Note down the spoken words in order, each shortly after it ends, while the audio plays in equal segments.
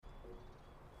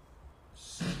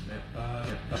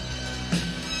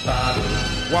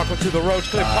Welcome to the Roach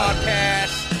Clip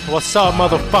Podcast. What's up,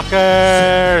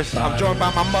 motherfuckers? I'm joined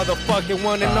by my motherfucking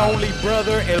one and only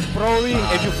brother, El Prodi.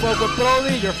 If you fuck with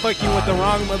Prodi, you're fucking with the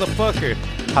wrong motherfucker.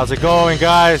 How's it going,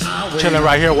 guys? Chilling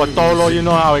right here with Tolo. You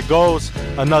know how it goes.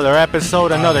 Another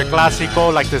episode, another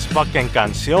clásico like this fucking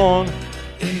canción.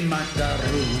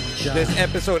 This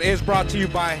episode is brought to you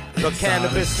by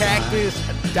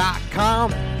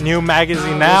thecannabiscactus.com. New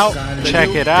magazine out. Check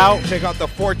it out. Check out the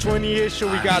 420 issue.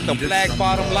 We got the Black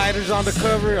Bottom Lighters on the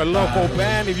cover, a local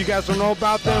band. If you guys don't know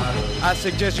about them, I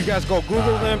suggest you guys go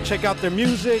Google them. Check out their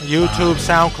music. YouTube,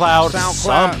 SoundCloud,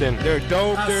 something. They're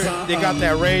dope. They got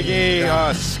that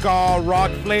reggae, ska,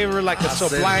 rock flavor, like a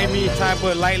Sublimey type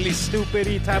of lightly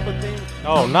stupidy type of thing.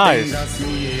 Oh, nice.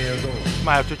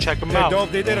 Might have to check them They're out. dope.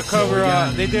 They did a cover.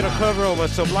 They did a cover of a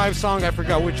Sublime song. I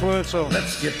forgot which one. So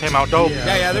Came out dope.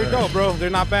 yeah, they're dope, bro. They're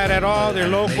not bad at all. They're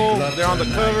local. They're on the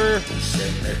cover.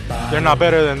 They're not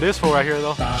better than this fool right here,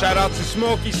 though. Shout out to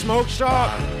Smokey Smoke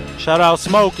Shop. Shout out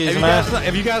Smokies, man.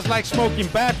 If you guys like smoking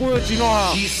backwoods, you know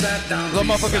how the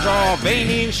motherfuckers are all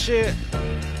veiny and shit.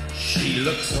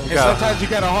 And sometimes you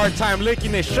got a hard time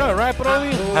licking it shut, right,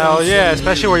 Brody? Hell yeah,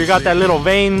 especially where you got that little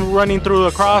vein running through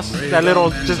across, that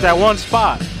little, just that one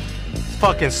spot.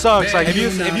 Fucking sucks. Like If you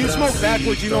smoke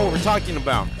backwoods, you know what we're talking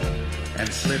about.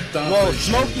 Well,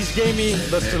 Smokies gave me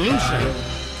the solution.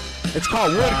 It's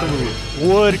called wood glue.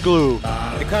 wood glue.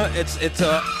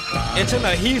 It's an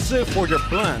adhesive for your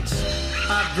blunts.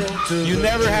 You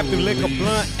never have to lick a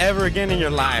blunt ever again in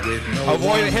your life.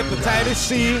 Avoid hepatitis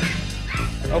C.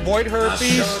 Avoid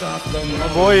herpes.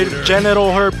 Avoid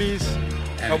genital herpes.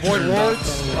 Avoid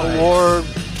warts. Or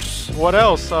what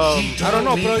else? I don't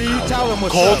know, bro. You tell them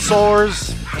what's Cold up.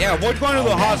 sores. Yeah, avoid going to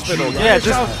the hospital. Yeah,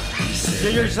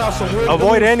 Get yourself some wood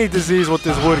Avoid glue. any disease with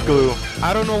this wood glue.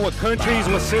 I don't know what countries,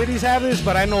 what cities have this,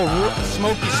 but I know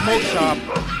Smoky Smoke Shop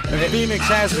in Phoenix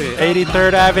has it.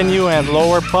 83rd Avenue and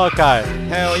Lower Buckeye.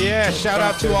 Hell yeah. Shout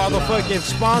out to all the fucking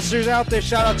sponsors out there.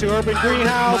 Shout out to Urban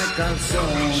Greenhouse.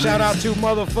 Shout out to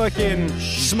motherfucking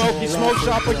Smoky Smoke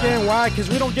Shop again. Why? Because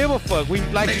we don't give a fuck. We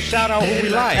like to shout out who we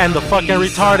like. And the fucking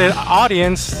retarded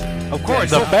audience. of course,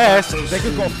 the best. They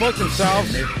could go fuck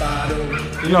themselves.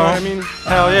 You know what I mean?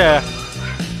 Hell yeah.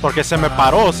 Porque se me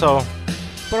paró, so.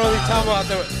 Brody,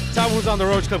 tell me who's on the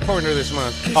Roach Club corner this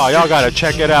month. Oh, y'all gotta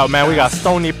check it out, man. We got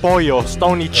Stony Pollo,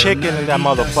 Stony Chicken in that That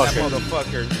motherfucker.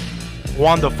 motherfucker.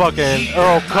 Won the fucking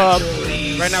Earl Cup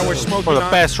Right now we're smoking for the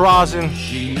on- best rosin.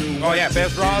 Oh yeah,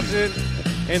 best rosin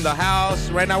in the house.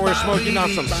 Right now we're smoking on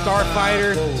some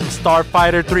Starfighter.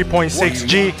 Starfighter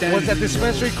 3.6G. What's that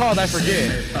dispensary called? I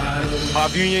forget.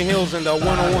 Off Union Hills in the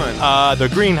 101. The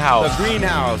greenhouse. The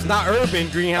greenhouse, not urban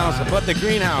greenhouse, but the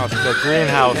greenhouse. The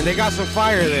greenhouse. And they got some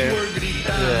fire there.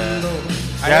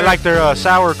 Yeah, I like their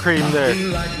sour cream there.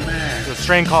 The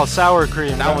strain called sour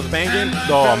cream. That was banging.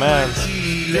 Oh man.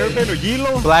 You ever been to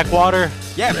Yilo? Blackwater.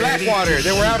 Yeah, Blackwater.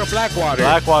 They were out of Blackwater.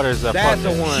 Blackwater is the That's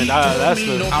fucking, the one. That's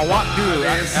the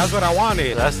That's what I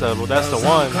wanted. that's the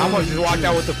one. I almost just walked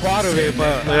out with the quad of it,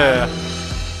 but Yeah.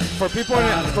 for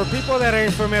people that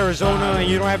ain't from Arizona and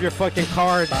you don't have your fucking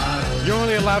cards, you're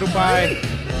only allowed to buy,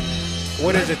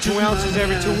 what is it, 2 ounces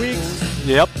every 2 weeks?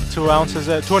 Yep. 2 ounces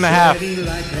at 2.5.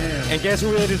 And guess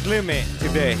who hit his limit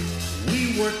today?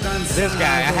 This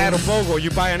guy. I had a BOGO.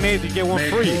 You buy an eighth, you get one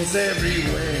free.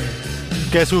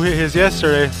 Guess who hit his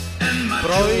yesterday?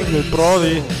 Brody.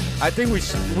 Brody. I think we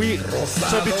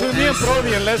so between me and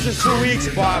Brody in less than 2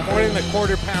 weeks bought more than a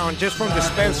quarter pound just from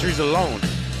dispensaries alone.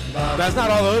 That's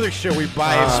not all the other shit we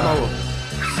buy and smoke.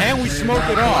 And we smoke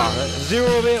it all.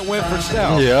 Zero of it went for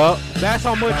sale. Yep. That's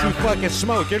how much we fucking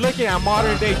smoke. You're looking at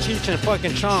modern day Cheech and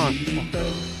fucking Chong.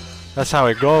 That's how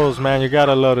it goes, man. You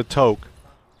gotta love the toke.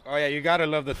 Oh yeah, you gotta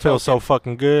love the Feels so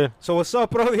fucking good. So what's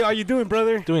up, Brody? How you doing,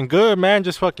 brother? Doing good, man.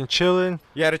 Just fucking chilling.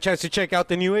 You had a chance to check out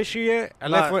the new issue yet?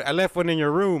 I left one in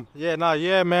your room. Yeah,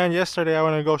 man. Yesterday I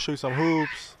went to go shoot some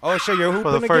hoops Oh, so you're hooping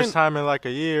for the again? first time in like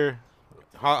a year.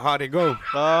 How'd it go?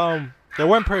 They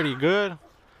went pretty good.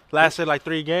 Lasted like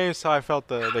 3 games, so I felt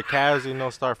the calves,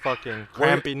 start fucking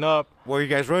cramping up. What are you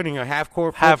guys running? A half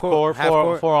court, Half court, 4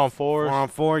 on 4s. 4 on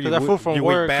 4. That fool from you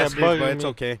work weak kept bastards, bugging but it's me.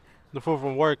 okay. The fool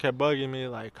from work kept bugging me,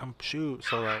 like, come shoot.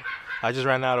 So, like, I just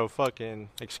ran out of fucking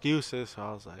excuses. So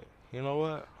I was like, you know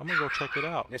what? I'm going to go check it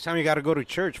out. Next time you gotta go to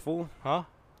church, fool. Huh?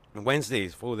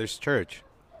 Wednesdays, fool. There's church.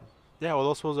 Yeah, well,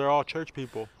 those fools are all church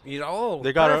people. They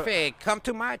got perfect. Come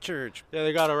to my church. Yeah,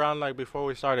 they got around, like, before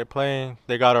we started playing.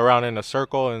 They got around in a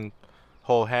circle and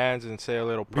hold hands and say a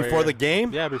little prayer. Before the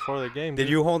game? Yeah, before the game. Did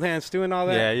you hold hands too and all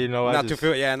that? Yeah, not to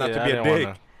be a dick.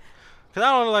 Because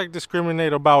I don't, like,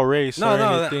 discriminate about race or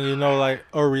anything, like,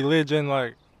 or religion.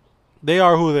 Like, they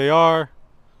are who they are.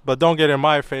 But don't get in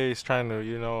my face trying to,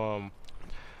 you know,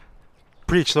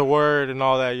 preach the word and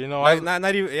all that, you know. Like, not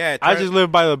even, yeah. I just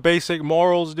live by the basic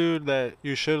morals, dude, that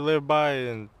you should live by,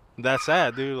 and that's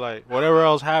that, dude. Like, whatever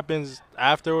else happens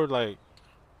afterward, like,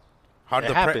 How'd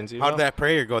it happens, how'd that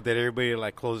prayer go? Did everybody,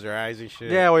 like, close their eyes and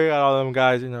shit? Yeah, we got all them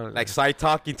guys, you know. Like, side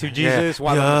talking to Jesus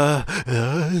while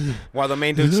the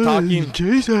main dude's talking?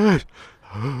 Jesus.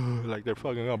 Like they're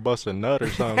fucking gonna bust a nut or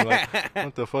something. Like,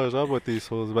 what the fuck's up with these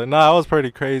fools? But nah, it was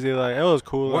pretty crazy. Like, it was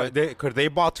cool. What, could they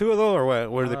ball too, though, or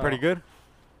what? Were they pretty good?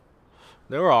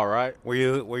 They were all right. Were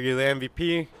you the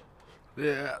MVP?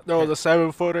 Yeah, there was a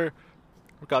 7-footer.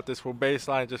 We got this full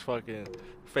baseline, just fucking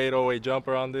fadeaway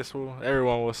jumper on this fool.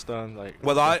 Everyone was stunned. Like,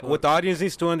 what the audience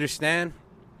needs to understand,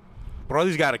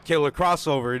 Brody's got a killer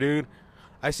crossover, dude.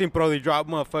 I seen Brody drop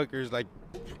motherfuckers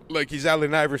like he's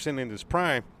Allen Iverson in his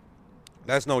prime.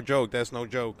 That's no joke.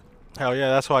 Hell yeah,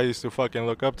 that's who I used to fucking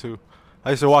look up to. I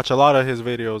used to watch a lot of his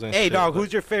videos and Hey, shit. dog,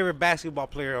 who's your favorite basketball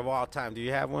player of all time? Do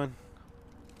you have one?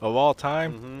 Of all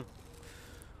time?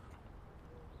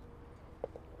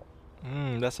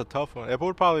 That's a tough one. It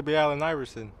would probably be Allen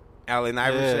Iverson. Allen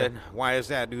Iverson? Yeah. Why is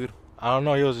that, dude? I don't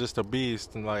know. He was just a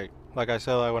beast. And, like I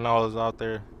said, like, when I was out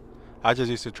there, I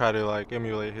just used to try to, like,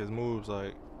 emulate his moves.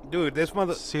 Like, dude, this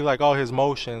mother... See, like, all his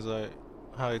motions, like,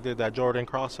 how he did that Jordan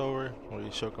crossover where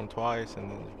he shook him twice,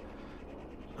 and then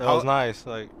that was nice.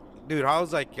 Like, dude, how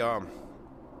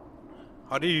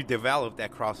did you develop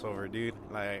that crossover, dude?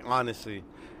 Like, honestly,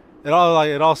 it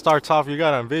all starts off. You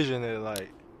gotta envision it. Like,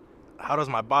 how does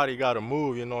my body gotta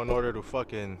move? You know, in order to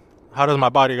fucking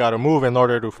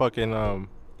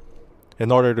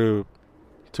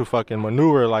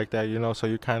maneuver like that, you know, so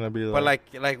you kind of be like...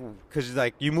 But, because,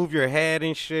 like, you move your head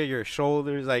and shit, your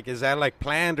shoulders, like, is that, like,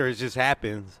 planned or it just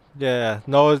happens? Yeah,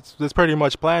 no, it's pretty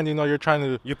much planned, you know, you're trying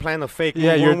to... You plan to fake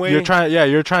move one way? You're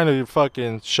trying to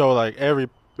fucking show, like, every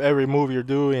move you're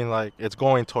doing, like, it's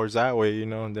going towards that way, you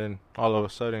know, and then all of a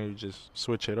sudden you just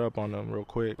switch it up on them real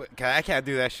quick. But I can't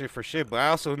do that shit for shit, but I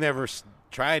also never...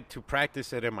 tried to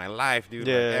practice it in my life, dude.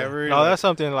 Yeah, that's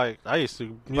something like I used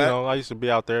to, I used to be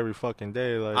out there every fucking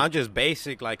day. Like, I'm just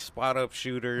basic, like spot up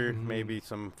shooter, maybe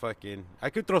some fucking. I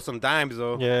could throw some dimes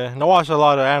though. Yeah, and I watched a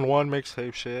lot of And One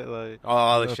mixtape shit. Like,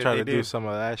 all the shit try to do some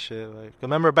of that shit. Like,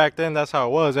 remember back then, that's how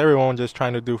it was. Everyone just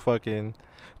trying to do fucking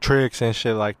tricks and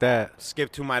shit like that.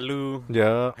 Skip to my Lou.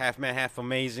 Yeah. Half Man, Half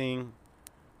Amazing.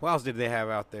 What else did they have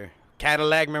out there?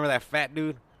 Cadillac. Remember that fat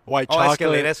dude? White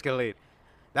chocolate. Escalade.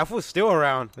 That fool's still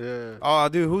around. Yeah. Oh,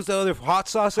 dude, who's the other? Hot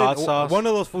Sauce? Hot Sauce. One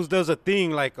of those fools does a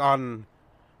thing like on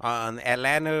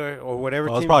Atlanta or whatever.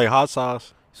 It's probably Hot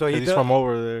Sauce. So he's from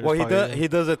over there. Well, he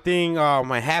does a thing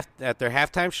at their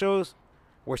halftime shows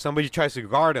where somebody tries to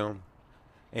guard him.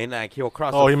 And, like, he'll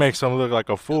cross. Oh, he makes them look like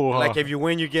a fool, huh? Like, if you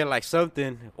win, you get, like,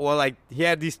 something. Well, like, he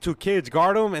had these two kids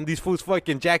guard him, and these fools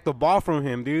fucking jacked the ball from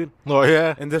him, dude. Oh,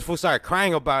 yeah? And this fool started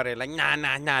crying about it. Like, nah,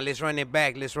 let's run it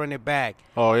back.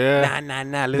 Oh, yeah?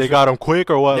 Nah. They got him quick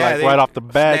or what? Yeah, like, right off the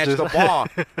bat? Snatched the ball.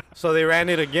 So they ran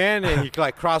it again, and he,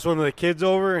 like, crossed one of the kids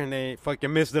over, and they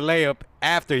fucking missed the layup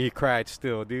after he cried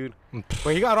still, dude.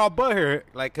 But he got all butthurt,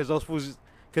 like, because those fools...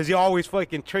 Because he always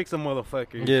fucking tricks a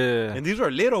motherfucker. Yeah. And these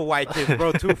were little white kids,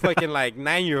 bro. 2 fucking, like,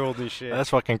 9-year-olds and shit. That's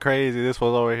fucking crazy. This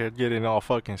was over here getting all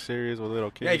fucking serious with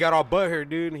little kids. Yeah, he got all butthurt,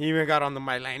 dude. He even got on the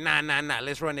mic like, nah.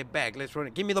 Let's run it back.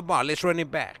 Give me the ball. Let's run it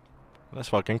back. That's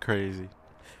fucking crazy.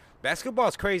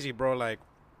 Basketball's crazy, bro. Like,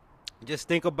 just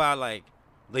think about, like,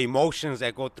 the emotions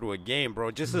that go through a game, bro.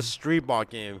 Just a street ball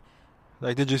game.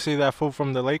 Like, did you see that fool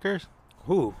from the Lakers?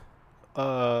 Who?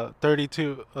 A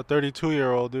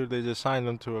 32-year-old dude. They just signed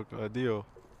him to a deal.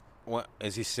 What,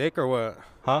 is he sick or what?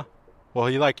 Huh? Well,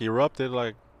 he like erupted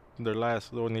like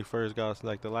when he first got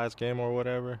like the last game or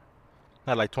whatever.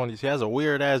 Had like 20. He has a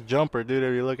weird ass jumper, dude.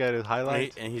 If you look at his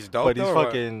highlights, and he's dope. But he's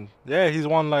fucking he's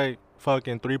won like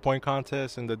fucking 3-point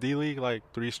contests in the D League like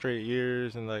 3 straight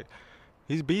years, and like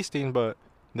he's beasting. But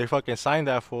they fucking signed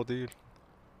that fool, dude.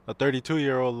 A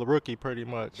 32-year-old rookie, pretty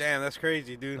much. Damn, that's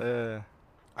crazy, dude. Yeah.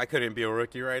 I couldn't be a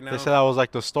rookie right now. They said that was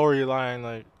like the storyline,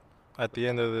 like at the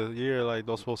end of the year, like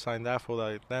those fools signed that for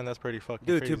like, man, that's pretty fucking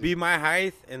dude, crazy. To be my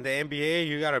height in the NBA,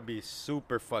 you gotta be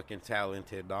super fucking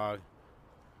talented, dog.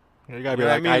 You gotta be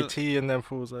like IT and them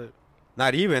fools like.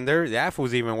 Not even. That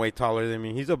fool's even way taller than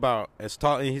me. He's about as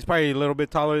tall. He's probably a little bit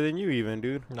taller than you even,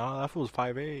 dude. No, that fool's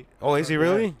 5'8". Oh, is he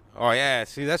really? Oh, yeah.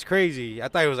 See, that's crazy. I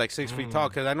thought he was like 6 feet tall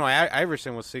because I know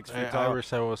Iverson was 6 feet tall.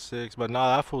 Iverson was 6, but no,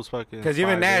 that fool's fucking. Because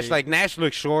even Nash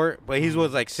looks short, but he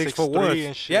was like 6'1"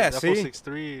 and shit. Yeah, that see,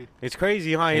 6'3". It's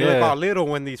crazy, huh? He look all little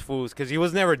when these fools, because he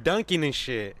was never dunking and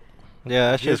shit.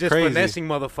 Yeah, that shit's crazy. He was just finessing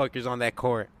motherfuckers on that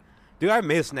court. Dude, I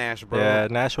miss Nash, bro. Yeah,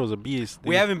 Nash was a beast. Dude.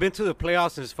 We haven't been to the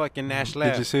playoffs since fucking Nash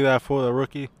left. Did you see that fool, the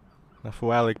rookie? That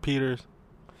fool Alec Peters?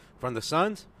 From the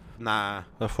Suns? Nah.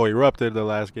 That fool erupted the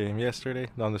last game yesterday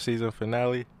on the season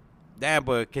finale. Damn,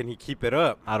 but can he keep it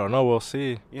up? I don't know. We'll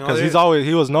see. You know, Because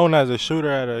he was known as a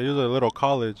shooter he was a little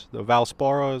college. The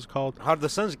Valspora is called. How did the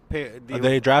Suns pay?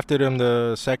 They drafted him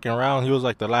the second round. He was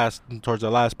like towards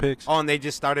the last picks. Oh, and they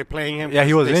just started playing him? Yeah,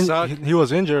 he was he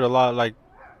was injured a lot, like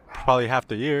probably half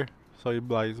the year. So he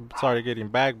started getting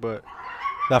back, but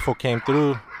that fool came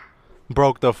through,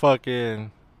 broke the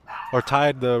or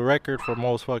tied the record for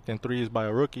most fucking threes by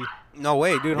a rookie. No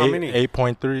way, dude. How many? 8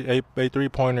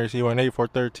 3-pointers. He went 8 for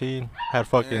 13. Had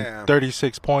fucking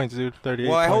 36 points, dude.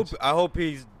 38 points. I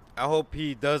hope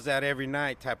he does that every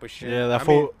night type of shit. Yeah,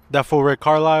 that fool Rick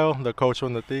Carlisle, the coach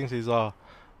from the things, he's all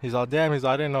damn,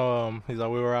 I didn't know we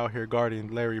were out here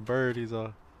guarding Larry Bird.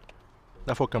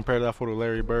 That fool compared that fool to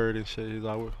Larry Bird and shit.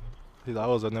 That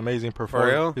was an amazing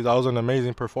performance. For real? That was an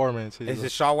amazing performance. Is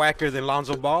his shot whacker than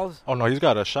Lonzo Ball's? Oh no, he's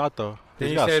got a shot though.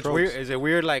 Did you say it's weird? Is it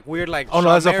weird like? Oh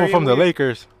no, that's that fool from the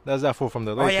Lakers. That's that fool from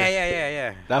the Lakers. Oh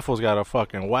yeah. That fool's got a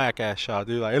fucking whack ass shot,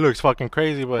 dude. Like it looks fucking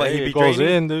crazy, but he it goes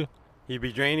in, dude. He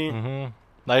be draining. Mm-hmm.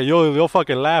 Like you'll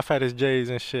fucking laugh at his J's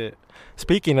and shit.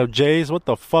 Speaking of J's, what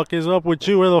the fuck is up with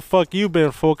you? Where the fuck you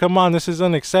been, fool? Come on, this is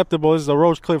unacceptable. This is a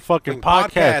Roach Clip fucking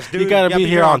podcast. Dude. You gotta be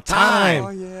here on time.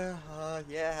 Oh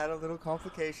yeah, had a little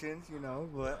complications,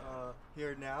 but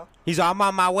here now. He's on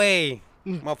my way.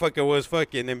 Motherfucker was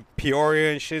fucking in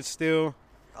Peoria and shit still.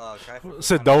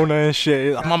 Sedona and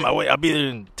shit. I'm on my way. I'll be there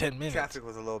in 10 minutes. Traffic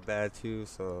was a little bad too,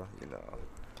 so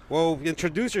Well,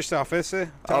 introduce yourself,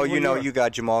 Issa. You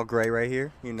got Jamal Gray right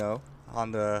here,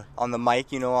 on the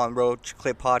mic, on Roach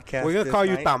Clip Podcast. We're gonna call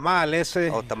you Tamal,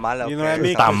 Issa. Oh, Tamal. You know what I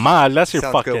mean? Tamal, that's your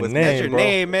Sounds fucking name, That's your bro.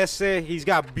 name, Issa. He's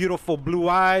got beautiful blue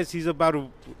eyes. He's about to.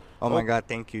 Oh my God,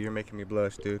 thank you. You're making me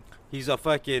blush, dude. He's a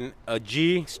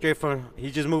G, straight from.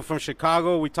 He just moved from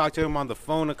Chicago. We talked to him on the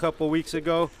phone a couple weeks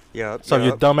ago. Yeah. So if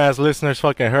you dumbass listeners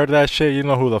fucking heard that shit, you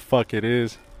know who the fuck it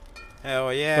is.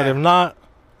 Hell yeah. But if not,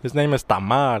 his name is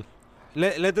Tamal.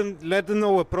 Let them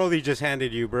know what Prodi just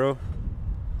handed you, bro.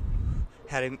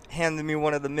 Had him handed me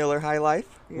one of the Miller High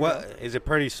Life. What is it?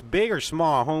 Pretty big or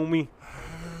small, homie?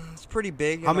 It's pretty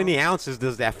big. How many ounces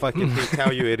does that fucking thing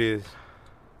tell you it is?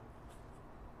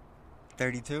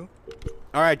 32.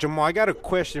 All right, Jamal, I got a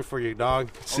question for you,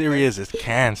 dog. Serious as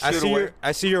cancer.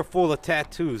 I see you're full of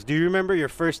tattoos. Do you remember your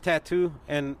first tattoo?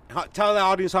 And tell the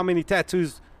audience how many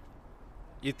tattoos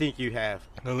you think you have.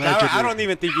 I don't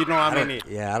even think you know how many.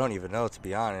 Yeah, I don't even know, to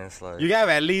be honest. Like, you have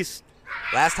at least.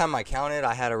 Last time I counted,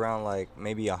 I had around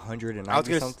maybe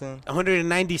 190 something.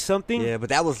 190 something? Yeah, but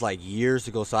that was years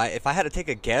ago. So if I had to take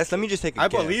a guess, let me just take a guess. I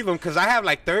believe him because I have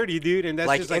 30, dude, and that's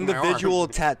just individual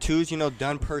tattoos,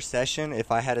 done per session.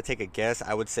 If I had to take a guess,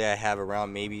 I would say I have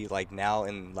around maybe now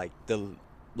in the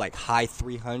high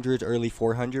 300s, early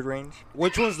 400 range.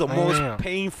 Which one's the most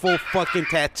painful fucking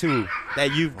tattoo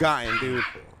that you've gotten, dude?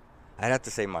 I'd have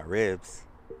to say my ribs.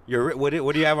 What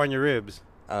do you have on your ribs?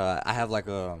 I have like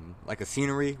a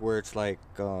scenery where it's like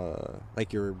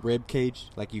your rib cage,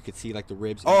 you could see the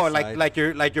ribs. Oh, inside. like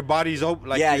your body's open,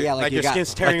 like your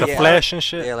skin's tearing like the flesh and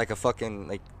shit. Yeah, like a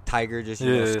fucking tiger just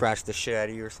scratched the shit out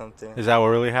of you or something. Is that what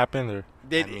really happened? Or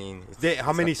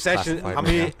how many sessions?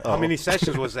 How many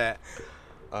sessions was that?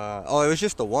 It was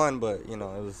just the one, but it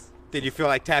was. Did you feel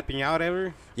like tapping out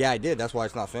ever? Yeah, I did. That's why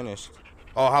it's not finished.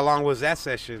 Oh, how long was that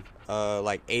session?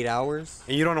 8 hours.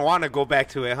 And you don't want to go back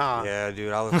to it, huh? Yeah,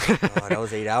 dude. That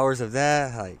was 8 hours of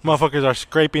that. Motherfuckers are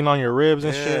scraping on your ribs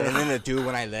and shit. And then the dude,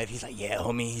 when I left, he's like, "Yeah,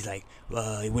 homie." He's like,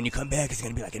 "When you come back, it's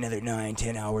gonna be another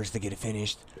 9-10 hours to get it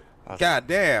finished." God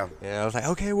damn. Yeah, I was like,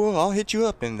 "Okay, well, I'll hit you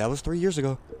up," and that was 3 years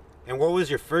ago. And what was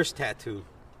your first tattoo?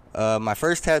 My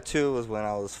first tattoo was when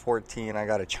I was 14. I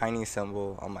got a Chinese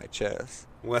symbol on my chest.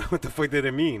 What the fuck did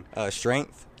it mean?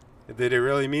 Strength. Did it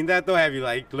really mean that though? Have you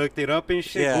looked it up and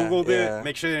shit? Yeah, Googled it?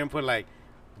 Make sure they didn't put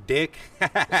dick,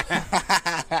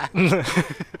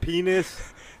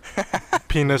 penis.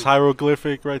 Penis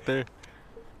hieroglyphic right there.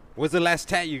 What's the last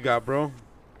tat you got, bro?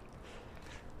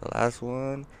 The last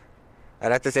one?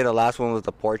 I'd have to say the last one was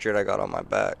the portrait I got on my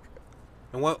back.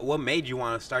 And what made you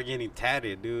want to start getting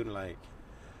tatted, dude?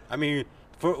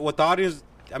 For what the audience,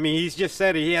 he's just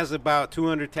said he has about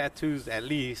 200 tattoos at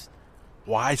least.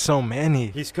 Why so many?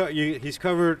 He's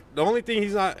covered. The only thing he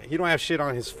don't have shit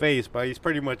on his face, but he's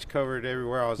pretty much covered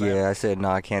everywhere else. Yeah, I said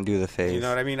no, I can't do the face. You know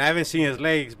what I mean? I haven't seen his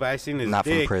legs, but I've seen his Not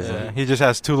dick. from prison. Yeah, he just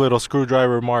has 2 little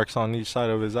screwdriver marks on each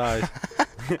side of his eyes.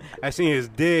 I seen his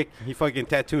dick. He fucking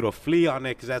tattooed a flea on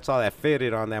it because that's all that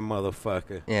fitted on that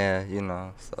motherfucker. Yeah,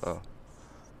 so.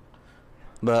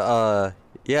 But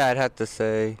yeah, I'd have to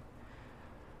say,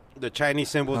 The Chinese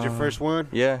symbol's your first one?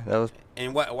 yeah, that was.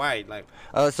 And why? Like,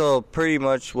 So pretty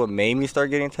much what made me start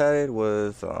getting tatted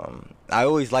was I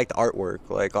always liked artwork,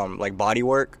 like body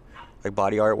work, like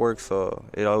body artwork. So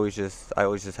I always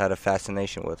just had a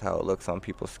fascination with how it looks on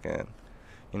people's skin,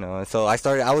 you know. And so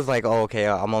I was like, oh, okay,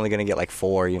 I'm only gonna get like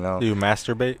 4, you know. Do you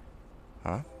masturbate?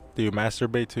 Huh? Do you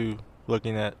masturbate to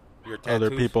looking at your other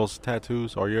tattoos? people's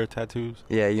tattoos or your tattoos?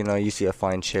 Yeah, you know, you see a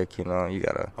fine chick, you know, you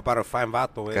gotta About a fine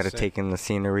vato. gotta take in the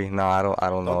scenery. No, I don't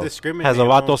Don't know. discriminate. Has a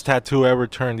Vato's tattoo ever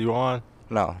turned you on?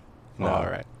 No. All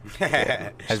right.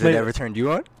 Has it ever turned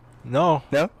you on? No.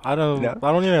 No? I don't. No?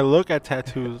 I don't even look at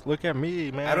tattoos. Look at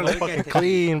me, man. I don't I'm look at fucking tattoos.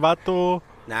 clean, Vato.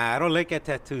 Nah, I don't look at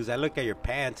tattoos. I look at your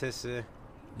pants.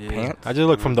 Pants? I just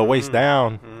look from the waist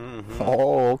down. Mm-hmm.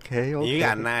 Oh, okay, okay. You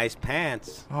got nice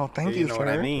pants. Oh, thank You you, know sir. what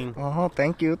I mean. Oh,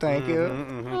 thank you, thank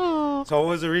you. So what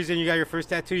was the reason you got your first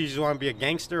tattoo? You just want to be a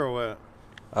gangster or what?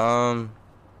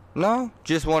 No,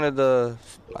 just wanted to.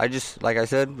 I just, like I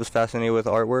said, was fascinated with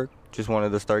artwork. Just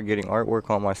wanted to start getting artwork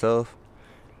on myself.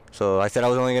 So I said I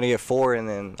was only gonna get 4, and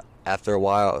then after a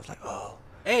while, I was like, oh,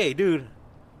 Hey, dude,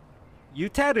 you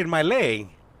tatted my leg.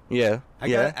 yeah,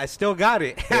 I still got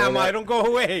it. Yeah, I don't go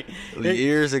away.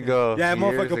 Years ago. Yeah, that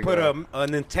years motherfucker put ago. a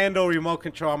Nintendo remote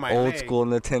control on my old leg. school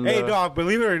Nintendo. Hey, dog,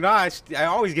 believe it or not, I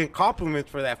always get compliments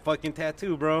for that fucking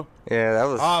tattoo, bro. Yeah, that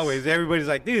was Always. Everybody's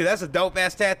like, dude, that's a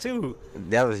dope-ass tattoo.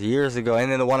 That was years ago.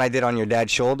 And then the one I did on your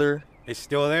dad's shoulder, It's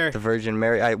still there. the Virgin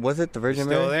Mary. Was it the It's Virgin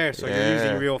Mary? still there. So you're Yeah.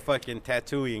 using real fucking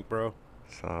tattoo ink, bro.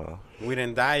 So We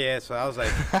didn't die yet, so I was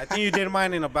like, I think you did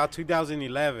mine in about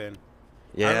 2011.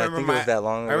 yeah, I think it was that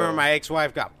long ago. I remember my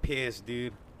ex-wife got pissed,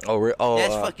 dude. Oh,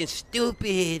 That's fucking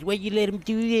stupid. Why you let him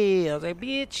do that? I was like,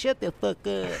 bitch, shut the fuck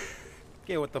up.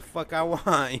 Get what the fuck I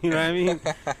want. You know what I mean?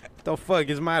 The fuck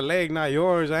is my leg, not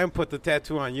yours. I didn't put the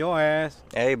tattoo on your ass.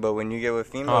 Hey, but when you get with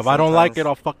females, If I don't like sometimes- it,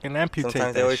 I'll fucking amputate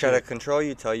Sometimes that they always try to shit. control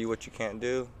you, tell you what you can't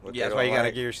do. What Yeah, they that's why you don't gotta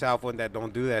like. get yourself one that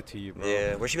don't do that to you, bro.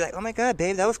 Yeah, where she be like, "Oh my god,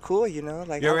 babe, that was cool," you know,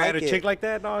 like You I ever had a like it. chick like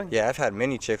that, dog? Yeah, I've had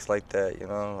many chicks like that, you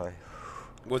know, like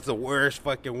What's the worst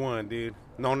fucking one, dude?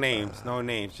 No names, no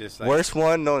names, just like worst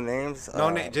one, no names. no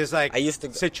name, just like I used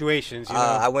to. situations. You know,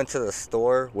 I went to the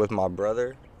store with my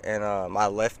brother, and I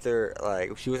left her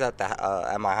like she was at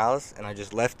my house, and I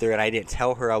just left her, and I didn't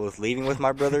tell her I was leaving with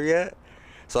my brother yet.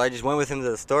 So I just went with him to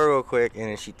the store real quick, and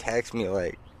then she texted me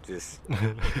like just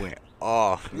went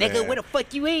off. nigga, man. where the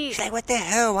fuck you at? She's like, "What the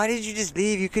hell? Why did you just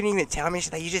leave? You couldn't even tell me."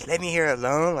 She's like, "You just let me here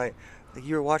alone. Like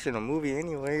you were watching a movie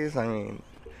anyways. I mean,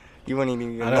 you wouldn't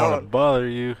even I don't want to know." bother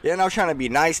you. Yeah, and I was trying to be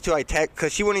nice too. I text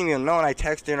because she wouldn't even know, and I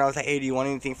texted her and I was like, "Hey, do you want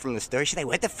anything from the store?" She's like,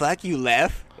 "What the fuck? You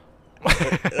left?"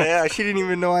 Yeah, she didn't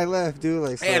even know I left, dude.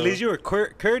 Like, Hey, at so- least you were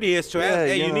courteous to ask. Yeah,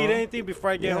 Hey, you you need know. anything before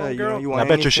I get Yeah, home, you know, girl? you I want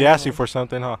bet you she anything? asked you for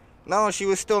something, huh? No, she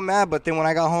was still mad, but then when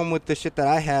I got home with the shit that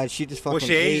I had, she just fucking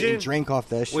she ate Asian? and drank off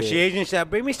that shit. Was she Asian? She said,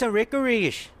 bring me some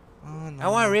licorice. Oh, no. I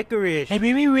want licorice. Hey,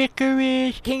 bring me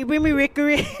licorice. Can you bring me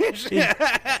licorice?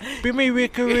 Bring me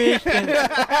licorice.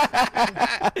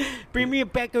 Bring me a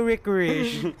pack of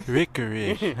licorice.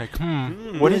 Licorice. Like,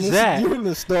 what is that? You in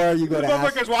the store, you go The to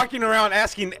ask. motherfucker's walking around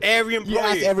asking every You ask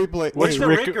employee, every plate. what's the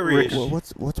Rick- licorice? Rick-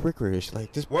 What's licorice?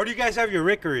 Like this. Where do you guys have your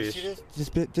licorice? This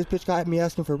bitch got me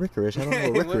asking for licorice. I don't know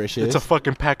what licorice is. It's a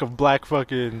fucking pack of black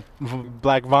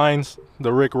vines.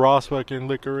 The Rick Ross fucking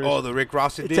licorice. Oh, the Rick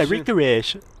Ross it's edition? a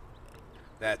licorice.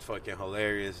 That's fucking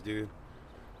hilarious, dude.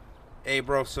 Hey,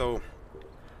 bro, so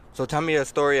So tell me a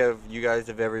story of you guys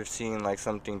have ever seen like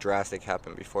something drastic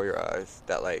happen before your eyes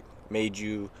that like made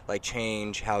you like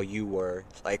change how you were.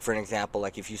 Like for an example,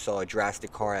 like if you saw a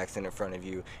drastic car accident in front of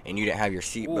you and you didn't have your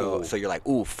seatbelt, Ooh. so you're like,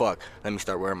 "Ooh, fuck, let me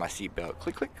start wearing my seatbelt."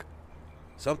 Click, click.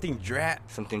 something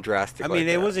Something drastic. I mean, like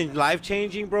it that. wasn't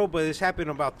life-changing, bro, but this happened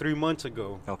about 3 months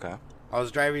ago. Okay. I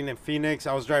was driving in Phoenix.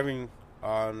 I was driving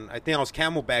on, I think I was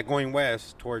Camelback going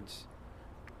west towards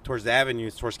the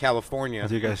avenues, towards California.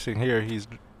 As you guys can hear, he's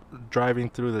driving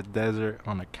through the desert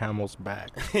on a camel's back.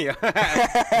 Yeah.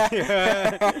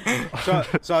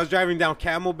 So I was driving down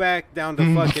Camelback, down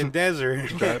the fucking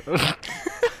desert.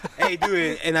 Hey,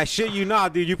 dude, and I shit you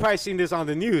not, dude. You probably seen this on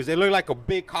the news. It looked like a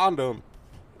big condom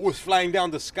was flying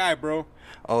down the sky, bro.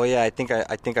 Oh yeah, I think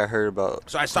I heard about.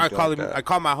 So I started something like calling. that. I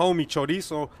called my homie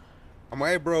Chorizo. I'm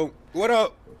like, hey, bro, what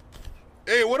up?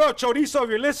 Hey, what up, Chorizo? If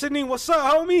you're listening, what's up,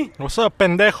 homie? What's up,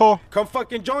 pendejo? Come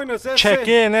fucking join us. Ese. Check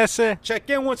in, ese. Check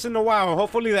in once in a while.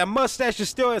 Hopefully that mustache is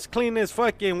still as clean as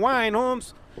fucking wine,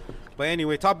 Holmes. But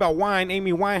anyway, talk about wine.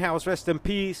 Amy Winehouse, rest in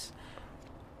peace.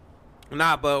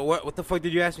 Nah, but what the fuck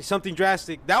did you ask me? Something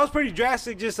drastic. That was pretty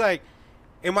drastic. Just like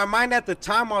in my mind at the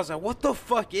time, I was like, what the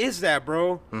fuck is that,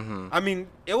 bro? Mm-hmm. I mean,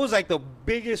 it was like the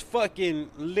biggest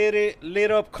fucking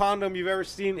lit up condom you've ever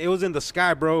seen. It was in the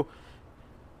sky, bro.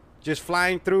 Just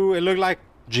flying through. It looked like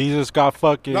Jesus got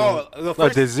fucking the a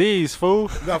first, disease, fool.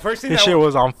 the first thing His that shit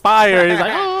was on fire. He's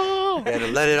like, oh. Had to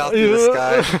let it out through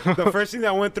the sky. the first thing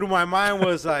that went through my mind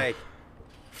was like,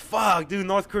 fuck, dude,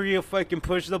 North Korea fucking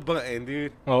pushed the button,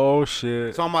 dude. Oh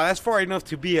shit. So I'm like, that's far enough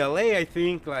to be LA, I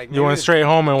think. Like, You went maybe- straight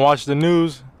home and watched the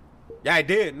news. Yeah, I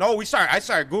did. No, I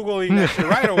started Googling that shit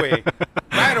right away.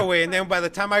 Right away. And then by the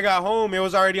time I got home, it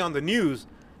was already on the news.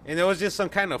 And it was just some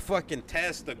kind of fucking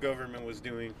test the government was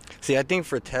doing. See, I think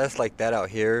for tests like that out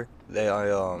here, They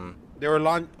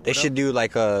were they should do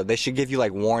like they should give you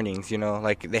like warnings, you know,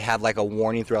 like they have like a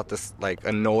warning throughout this, like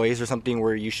a noise or something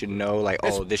where you should know, like,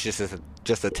 oh, this is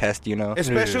just a test, you know.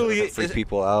 Especially freak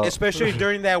people out. Especially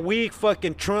during that week,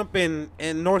 fucking Trump and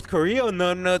North Korea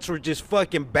nuts were just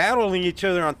fucking battling each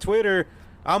other on Twitter.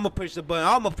 I'm gonna push the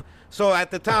button. So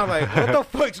at the time, like, what the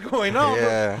fuck's going on?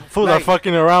 Yeah. Fools Like- are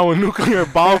fucking around with nuclear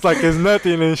bombs like it's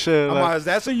nothing and shit. I'm Like, like,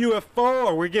 that's a UFO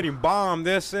or we're getting bombed.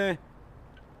 This.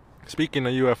 speaking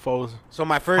of UFOs, So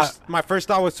my first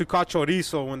thought was to call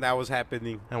chorizo when that was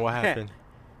happening. and what happened?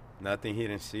 Nothing. He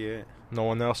didn't see it. No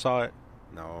one else saw it.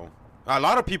 No. A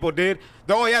lot of people did.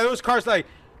 Oh yeah, there was cars like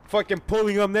fucking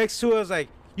pulling up next to us. Like,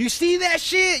 you see that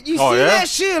shit? You Oh, see yeah? that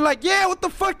shit? Like, yeah. What the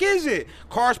fuck is it?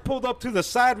 Cars pulled up to the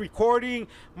side recording.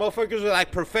 Motherfuckers with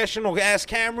like professional ass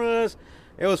cameras.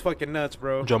 It was fucking nuts,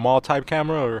 bro. Jamal type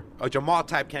camera or A Jamal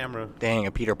type camera. Dang,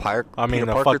 a Peter Parker. I mean,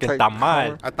 Peter a Parker fucking type tamal.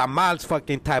 camera? A Tamal's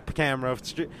fucking type of camera.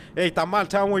 Hey, Tamal,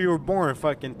 tell me where you were born.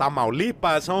 Fucking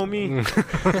Tamaulipas, homie.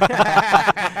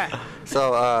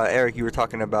 So, Eric, you were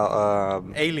talking about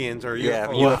Aliens or Yeah,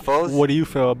 UFOs. UFOs? What do you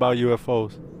feel about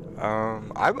UFOs?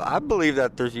 I believe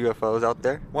that there's UFOs out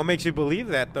there. What makes you believe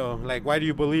that, though? Like, why do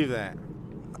you believe that?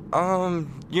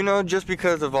 You know, just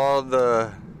because of all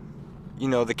the, you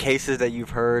know, the cases that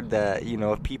you've heard that, you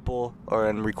know, of people or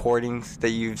in recordings that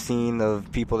you've seen of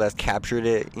people that's captured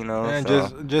it, you know. And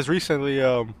so. just recently,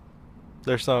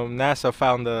 there's some NASA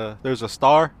found there's a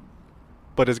star,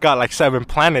 but it's got like 7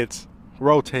 planets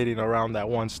rotating around that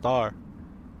one star,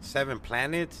 7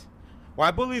 planets? Well,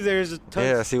 I believe there's a ton.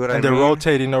 Yeah, see what I and mean? they're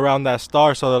rotating around that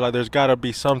star. So like, there's got to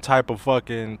be some type of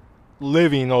fucking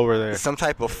living over there. Some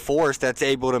type of force that's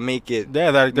able to make it.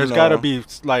 Yeah, there's you got to know. be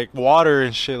like water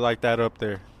and shit like that up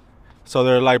there. So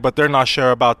they're like, but they're not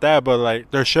sure about that. But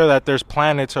like, they're sure that there's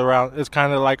planets around. It's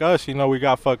kind of like us, you know. We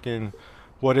got fucking,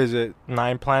 what is it,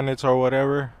 9 planets or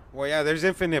whatever. Well, yeah, there's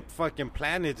infinite fucking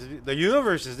planets. The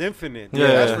universe is infinite. Yeah,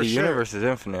 that's for the sure. universe is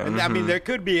infinite. And, I mean, Mhm. there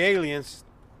could be aliens,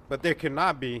 but there could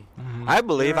not be. I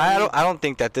believe. You know what I mean? I don't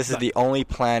think that this is the only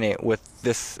planet with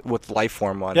life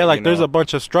form on it. Yeah, like you there's know? a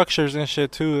bunch of structures and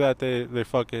shit too that they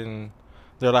fucking.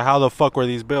 They're like, how the fuck were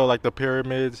these built? Like the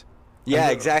pyramids. Yeah,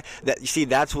 And- exactly. That, you see,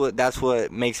 that's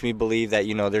what makes me believe that,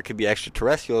 you know, there could be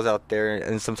extraterrestrials out there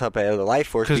and some type of other life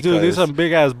force. Cause dude, there's some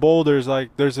big ass boulders. Like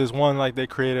there's this one like they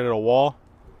created a wall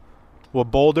with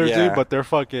boulders, Yeah. dude, but they're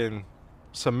fucking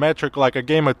symmetric, like a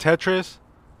game of Tetris.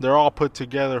 They're all put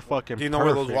together, fucking. Do you know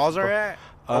where those perfect, walls are bro. at?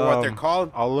 Or what they're Um,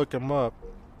 called? I'll look them up.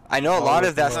 I know a Oh, lot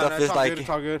of that no, stuff it's is all like. good, it's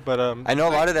all good. But I know a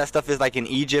lot of that stuff is like in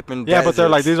Egypt and. yeah, but they're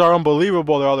like deserts. these are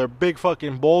unbelievable. They're all they're big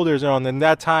fucking boulders, and in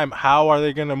that time, how are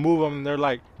they gonna move them? And they're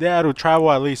like they had to travel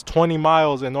at least 20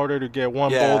 miles in order to get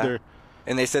one Yeah. boulder.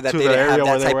 And they said that to they the didn't area have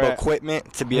where that they type were of at.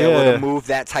 equipment to be able Yeah. to move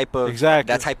that type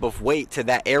of weight to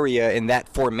that area in that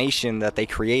formation that they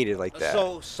created like that.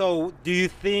 So do you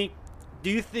think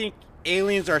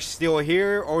aliens are still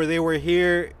here, or they were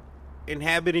here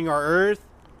inhabiting our Earth,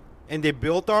 and they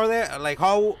built all that? Like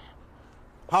how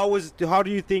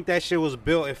do you think that shit was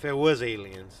built if it was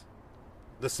aliens?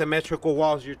 The symmetrical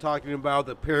walls you're talking about,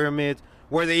 the pyramids,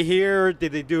 were they here?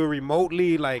 Did they do it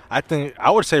remotely? Like, I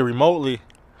would say remotely.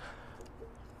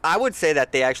 I would say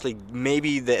that they actually,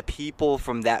 maybe the people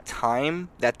from that time,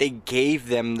 that they gave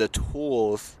them the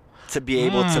tools to be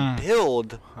able to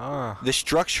build the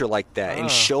structure like that and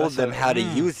show that's them how to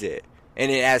use it. And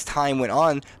then as time went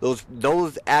on,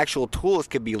 those actual tools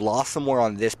could be lost somewhere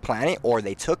on this planet, or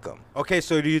they took them. okay,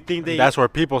 so do you think they? That's where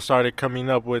people started coming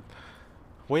up with.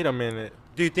 Wait a minute.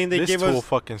 do you think they This give tool us?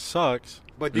 fucking sucks.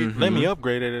 But do you, Let me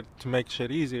upgrade it to make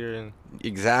shit easier and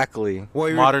Exactly. well,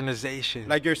 you're- modernization.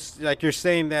 like you're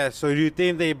saying that. So do you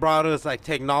think they brought us like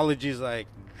technologies like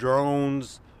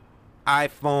drones,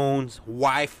 iPhones,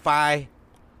 Wi-Fi?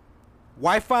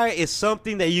 Wi-Fi is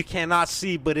something that you cannot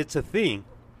see, but it's a thing.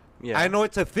 Yeah. I know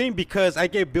it's a thing because I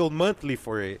get billed monthly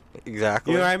for it.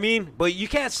 Exactly. You know what I mean? But you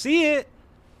can't see it.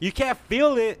 You can't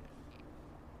feel it.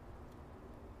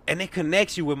 And it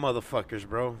connects you with motherfuckers,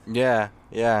 bro. Yeah,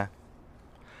 yeah.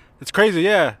 It's crazy,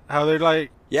 yeah. How they're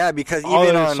like Yeah, because all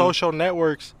even of the on social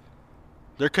networks,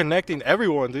 they're connecting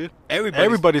everyone, dude.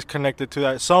 Everybody's connected to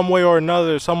that some way or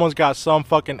another. Someone's got some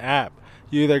fucking app.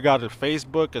 You either got a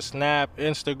Facebook, a Snap,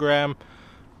 Instagram.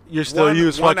 You still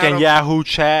use fucking Yahoo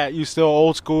Chat. You still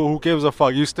old school. Who gives a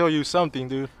fuck? You still use something,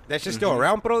 dude. That shit's still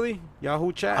around, Brody?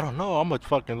 Yahoo Chat? I don't know. I'm gonna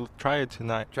fucking try it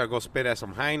tonight. Try to go spit at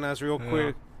some hyenas real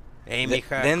quick. Hey, mija,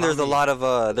 then there's call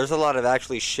a lot of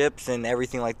actually ships and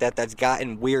everything like that that's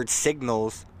gotten weird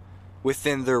signals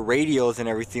within their radios and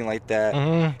everything like that,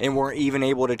 and weren't even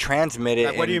able to transmit it.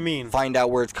 Like, what do and you mean? Find out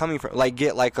where it's coming from. Like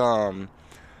get like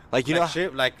you know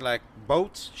ship, like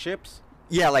boats, ships.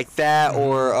 Yeah, like that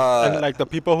or and like the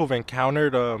people who've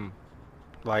encountered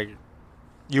like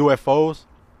UFOs,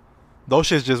 those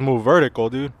shits just move vertical,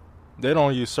 dude. They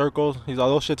don't use circles. He's like,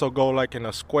 those shits will go like in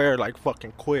a square, like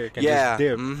fucking quick, and just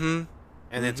dip. Mm-hmm.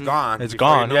 And it's gone. It's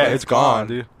gone. Yeah, it's gone,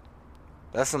 dude.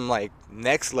 That's some like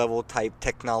next level type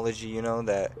technology, you know,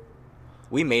 that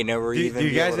we may never even. Do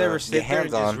you guys ever sit there and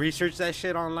hands on. just research that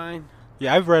shit online?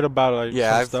 Yeah, I've read about like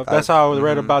some stuff. That's how I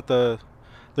read about the.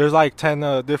 There's like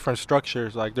 10 different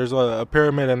structures. Like there's a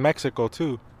pyramid in Mexico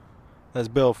too, that's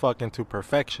built fucking to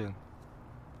perfection.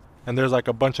 And there's like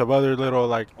a bunch of other little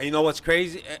like. And you know what's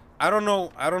crazy? I don't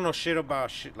know shit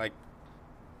about shit like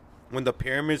when the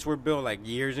pyramids were built, like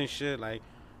years and shit. Like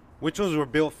which ones were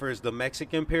built first, the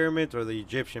Mexican pyramids or the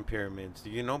Egyptian pyramids? Do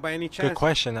you know by any chance? Good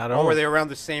question. I don't. Or were they around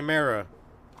the same era?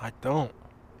 I don't.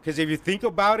 Because if you think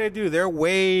about it, dude, they're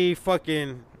way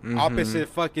fucking opposite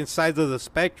fucking sides of the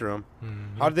spectrum.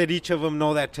 How did each of them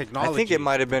know that technology? I think it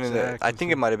might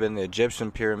have been the Egyptian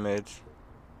pyramids,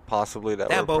 possibly that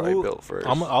were probably built first.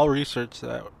 I'll research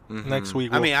that next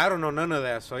week. I mean, I don't know none of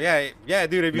that. So yeah,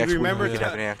 dude. If you remember,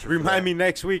 remind me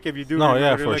next week if you do. No,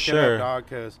 yeah, for sure. Dog,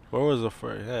 cause where was the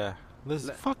first? Yeah, let's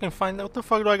fucking find out. What the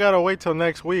fuck do I gotta wait till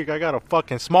next week? I got a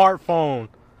fucking smartphone.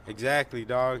 Exactly,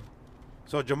 dog.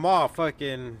 So Jamal,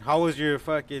 fucking, how was your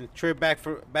fucking trip back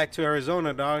to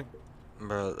Arizona, dog?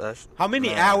 Bro, that's how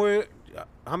many hours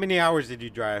did you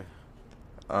drive?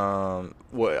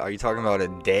 What are you talking about, a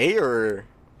day or?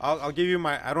 I'll give you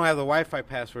my. I don't have the Wi-Fi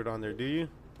password on there. Do you?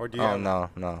 Or do you? Oh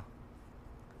no.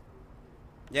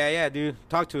 Yeah, dude.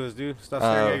 Talk to us, dude. Stop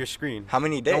staring at your screen. How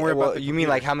many days? You mean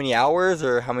like how many hours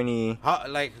or how many?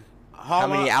 How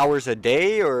many hours a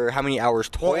day or how many hours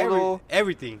total?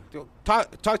 Everything.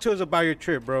 Talk to us about your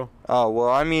trip, bro. Oh well,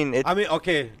 I mean,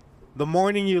 okay. The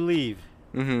morning you leave.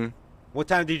 Mm-hmm. What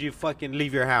time did you fucking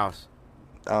leave your house?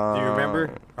 Do you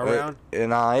remember? Around?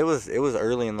 Nah, it was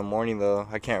early in the morning though.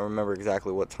 I can't remember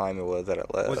exactly what time it was that I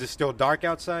left. Was it still dark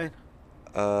outside?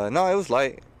 No, it was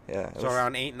light. Yeah. So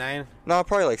around 8, 9? No,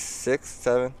 probably like 6,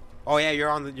 7. Oh yeah,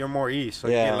 you're more east, so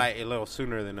you get light a little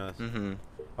sooner than us. Mm-hmm.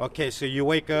 Okay, so you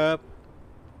wake up.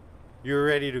 You're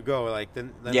ready to go, like the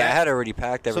night, I had already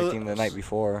packed everything the night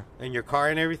before. In your car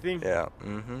and everything. Yeah.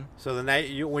 Mm-hmm. So the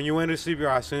night when you went to sleep,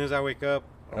 as soon as I wake up,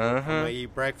 I'm gonna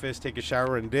eat breakfast, take a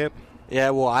shower, and dip. Yeah,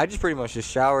 well, I just pretty much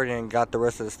just showered and got the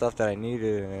rest of the stuff that I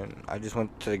needed, and I just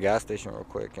went to the gas station real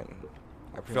quick and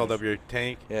I filled up your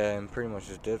tank. Yeah, and pretty much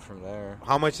just did from there.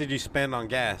 How much did you spend on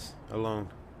gas alone?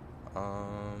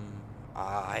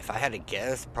 If I had to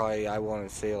guess, probably I want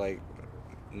to say like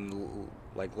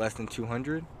less than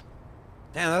 200.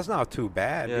 Damn, that's not too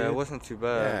bad. Yeah, dude. It wasn't too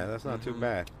bad. Yeah, that's not too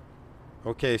bad.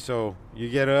 Okay, so you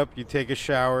get up, you take a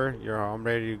shower, I'm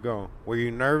ready to go. Were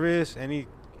you nervous?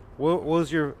 What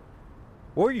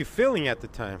were you feeling at the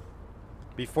time?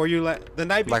 Before you left, the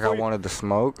night before. Like I wanted to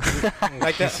smoke.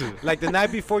 like the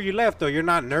night before you left, though. You're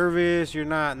not nervous. You're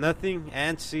not nothing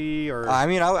antsy or. I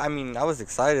was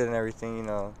excited and everything, you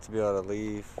know, to be able to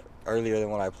leave earlier than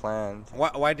what I planned.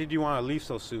 Why did you want to leave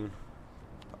so soon?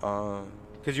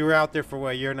 Because you were out there for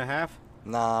what, a year and a half?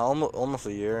 Nah, almost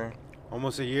a year.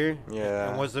 Almost a year? Yeah.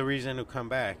 And what's the reason to come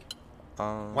back?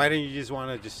 Why didn't you just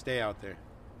want to just stay out there?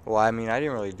 Well, I mean, I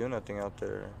didn't really do nothing out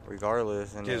there,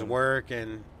 regardless. And just work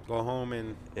and go home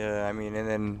and. Yeah, I mean, and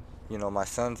then you know my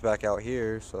son's back out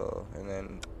here, so and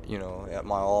then you know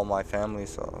all my family,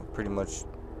 so pretty much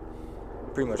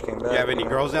came back. Do you have any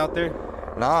girls out there?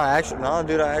 Nah,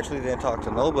 dude, I actually didn't talk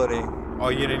to nobody. Oh,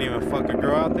 you didn't even fuck a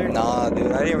girl out there? Nah,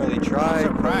 dude, I didn't really try.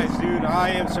 I'm surprised, dude. I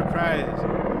am surprised.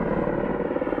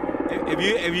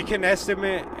 If you can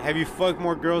estimate, have you fucked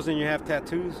more girls than you have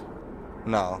tattoos?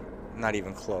 No, not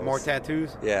even close. More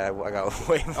tattoos? Yeah, I got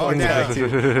way more. Oh,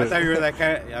 tattoos. I thought you were that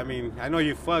kind. I mean, I know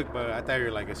you fuck, but I thought you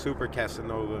were like a super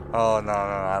Casanova. Oh no,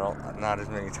 I don't. Not as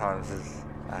many times as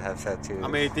I have tattoos. How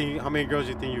many girls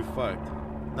do you think you fucked?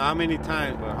 Not how many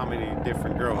times, but how many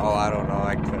different girls? Oh, I don't know.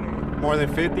 I couldn't. More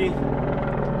than 50?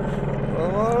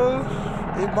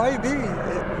 It might be.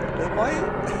 It might.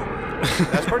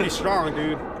 That's pretty strong,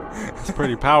 dude. It's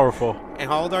pretty powerful. And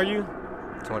how old are you?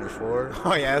 24.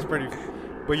 Oh yeah, that's pretty.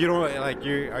 But you don't like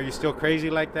are you still crazy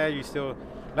like that? You still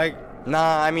like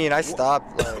Nah, I mean I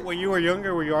stopped. Like, when you were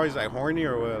younger? Were you always like horny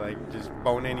or what, like just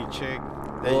bone any chick?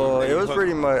 well, it was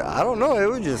pretty much. I don't know. It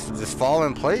would just fall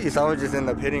in place. I would just end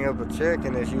up hitting up a chick,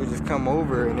 and then she would just come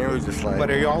over, and it was just like. But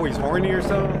are you always horny or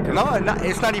something? No,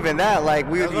 it's not even that. Like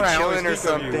we would be chilling or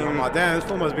something. I'm like, damn, this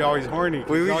fool must be always horny.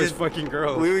 We would always just fucking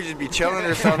girls. We would just be chilling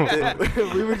or something.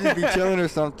 We would just be chilling or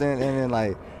something, and then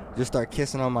like just start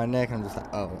kissing on my neck. And I'm just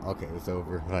like, oh, okay, it's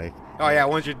over. Like. Oh yeah,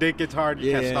 once your dick gets hard,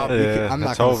 you can't stop it. Yeah, I'm not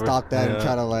it's gonna over. stop that and Yeah.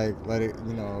 try to like let it,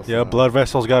 you know. Yeah, so. blood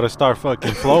vessels got to start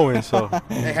fucking flowing. So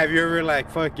Hey, have you ever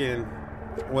like fucking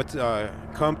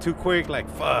come too quick? Like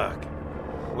fuck,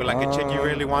 with like a chick you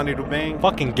really wanted to bang?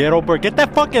 fucking ghetto bird, get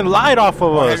that fucking light off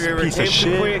of Or us, have you ever piece came of too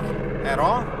shit. quick at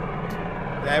all?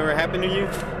 That ever happened to you?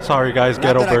 Sorry guys, Not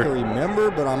ghetto that I can bird.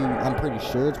 remember, but I'm pretty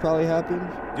sure it's probably happened.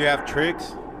 Do you have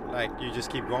tricks? Like you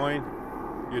just keep going?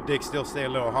 Your dick still stay a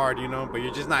little hard, you know, but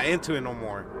you're just not into it no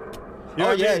more. You know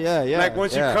Oh, what I mean? yeah. Like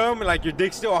once yeah. you come, like your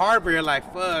dick's still hard, but you're like,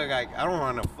 fuck, like, I don't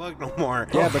want to fuck no more.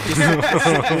 Yeah, but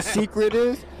the secret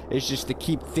is just to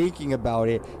keep thinking about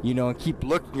it, you know, and keep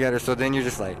looking at her. So then you're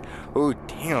just like, oh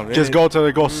damn. Man. Just go till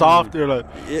they go soft. You're like,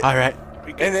 Yeah. all right.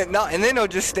 And then it'll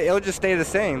just stay the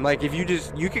same. Like if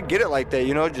you could get it like that,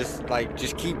 you know, just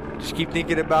keep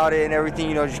thinking about it and everything,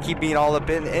 you know, just keep being all up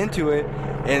into it,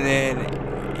 and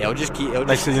then it'll just keep.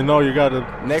 Next thing you know, you got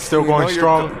Next still thing you going know,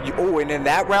 strong. And in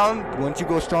that round, once you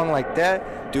go strong like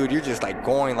that, dude, you're just like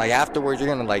going. Like afterwards, you're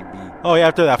gonna like be. Oh yeah,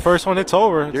 after that first one, it's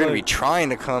over. It's You're gonna be like- trying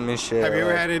to come and shit. Have you ever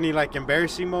like, had any like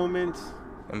embarrassing moments,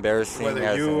 embarrassing? whether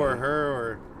as you in, or her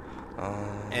or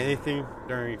um, anything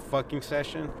during fucking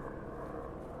session?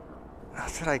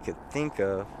 That's what I could think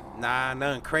of. Nah,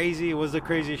 nothing crazy. What's the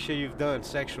craziest shit you've done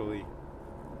sexually?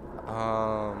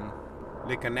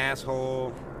 Lick an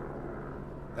asshole.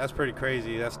 That's pretty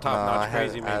crazy. That's top notch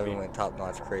crazy, I haven't maybe. went top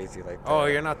notch crazy like that. Oh,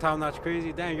 you're not top notch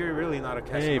crazy? Damn, you're really not a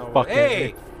Hey, Casanova. fucking,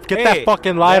 Hey, get hey. that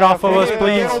fucking light off of us, Hey,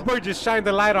 please. Ghetto Bird just shined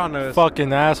the light on us.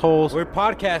 Fucking assholes. We're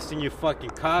podcasting, you fucking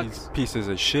These cocks. pieces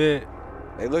of shit.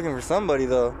 They looking for somebody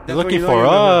though. They're That's what looking you know for you're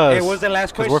doing. us. Hey, what's the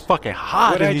last Because question? we're fucking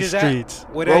hot What in I these just at- streets.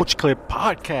 what I- Roach Clip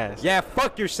Podcast. Yeah,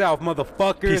 fuck yourself,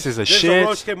 motherfuckers. Pieces of This shit. is a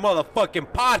Roach Kid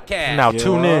motherfucking podcast. Now Yeah.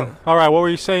 tune in. All right, what were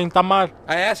you saying, Tamar?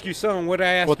 I asked you something. What did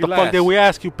I ask What you the last? fuck did we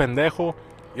ask you, pendejo?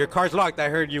 Your car's locked. I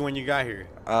heard you when you got here.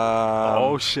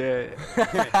 Oh shit.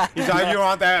 He's like, you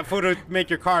want that fool to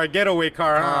make your car a getaway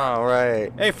car, huh? All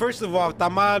right. Hey, first of all,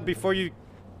 Tamad, before you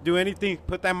do anything,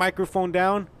 put that microphone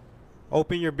down,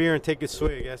 open your beer, and take a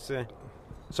swig. That's it.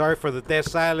 Sorry for the dead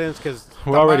silence, because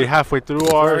We're already halfway through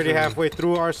ours. We're already halfway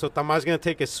through ours, so Tamad's going to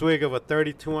take a swig of a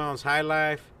 32-ounce High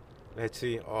Life. Let's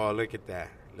see. Oh, look at that.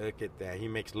 Look at that. He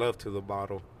makes love to the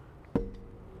bottle.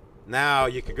 Now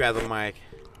you can grab the mic.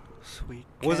 Sweet.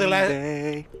 What's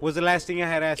the last thing I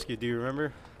had asked you? Do you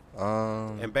remember?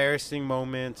 Yeah. Embarrassing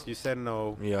moments. You said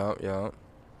no. Yeah.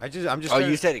 I'm just. Oh, trying-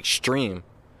 you said extreme.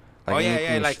 Oh, yeah,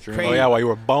 anything yeah, like extreme. crazy. Oh yeah, while you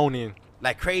were boning.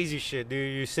 like crazy shit,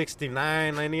 dude. You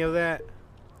 69, any of that?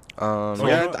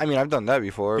 Yeah, I mean, I've done that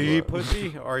before. Do you eat but,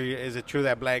 pussy, or is it true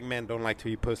that black men don't like to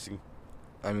eat pussy?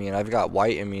 I mean, I've got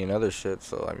white in me and other shit,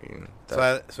 so I mean.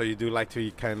 So you do like to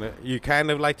eat kind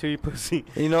of like to eat pussy.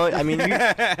 You know, I mean,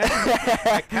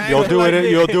 You'll do it.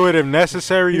 You'll do it if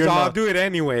necessary. He's You're all, I'll not. do it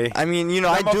anyway. I mean, you know,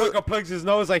 I That do. motherfucker plugs his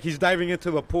nose like he's diving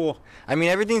into the pool. I mean,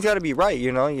 everything's got to be right.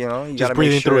 You know. You Just gotta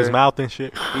breathing make sure, through his mouth and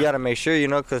shit. You gotta make sure, you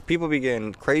know, because people be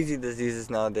getting crazy diseases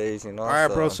nowadays. You know. All right,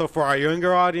 bro. So for our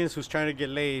younger audience who's trying to get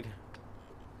laid,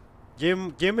 give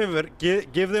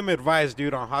them advice,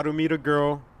 dude, on how to meet a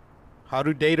girl, how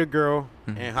to date a girl,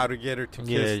 and how to get her to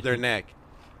kiss their neck.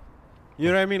 You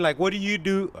know what I mean? Like, what do you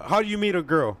do? How do you meet a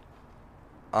girl?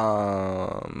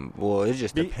 Well, it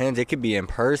just depends. It could be in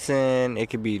person. It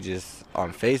could be just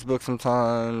on Facebook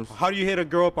sometimes. How do you hit a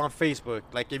girl up on Facebook?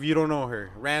 Like, if you don't know her,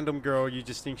 random girl, you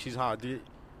just think she's hot. You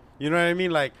know what I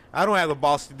mean? Like, I don't have the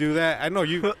balls to do that. I know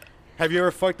you. Have you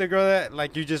ever fucked a girl that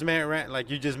like you just you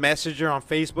just messaged her on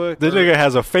Facebook? This nigga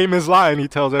has a famous line he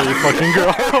tells every fucking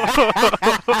girl.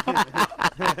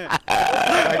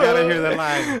 I gotta hear the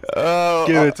line.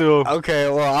 Give it to him. Okay,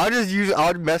 well,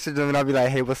 I'll message them and I'll be like,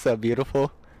 hey, what's up,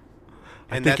 beautiful?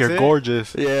 I And think you're that's it?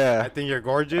 gorgeous. I Yeah. think you're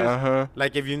gorgeous. Uh-huh.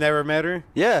 Like if you never met her.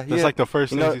 Yeah. That's like the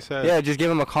first You things know, he said. Yeah, just give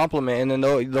them a compliment, and then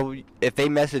they'll if they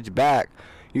message back,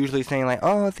 usually saying like,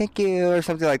 "Oh, thank you" or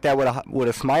something like that with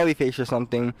a smiley face or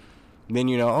something. Then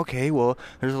you know, okay, well,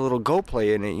 there's a little go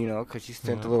play in it, you know, because she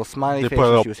sent a little smiley They face put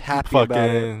and a she was happy about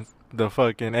it. the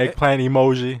fucking eggplant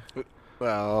emoji.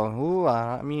 Well,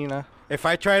 I mean, If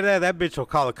I try that bitch will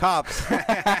call the cops.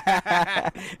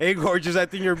 Hey, gorgeous, I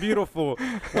think you're beautiful.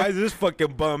 Why is this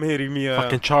fucking bum hitting me up?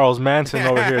 Fucking Charles Manson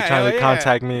over here trying Hell to yeah.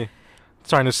 contact me,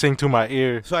 trying to sing to my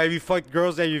ear. So have you fucked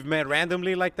girls that you've met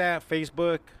randomly like that?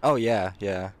 Facebook? oh yeah,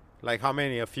 yeah. Like how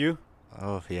many? A few?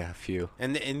 Oh yeah, a few.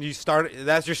 And you start.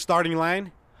 That's your starting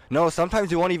line. No, sometimes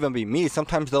it won't even be me.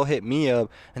 Sometimes they'll hit me up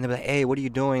and they'll be like, "Hey, what are you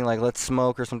doing? Like, let's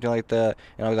smoke or something like that."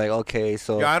 And I'll be like, "Okay."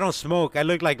 So Yo, I don't smoke. I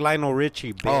look like Lionel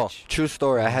Richie, oh, bitch. true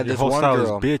story. I had Your this whole one style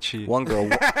girl. is bitchy. One girl.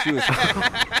 She was.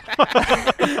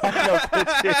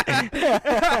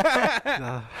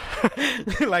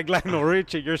 Like Lionel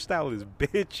Richie, your style is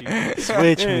bitchy.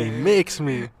 Switch me, mix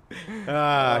me.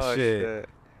 Ah, Oh, shit.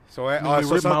 So, I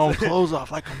rip my own clothes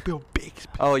off like I'm Bill Bixby.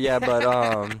 Oh yeah,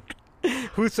 but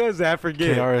who says that? I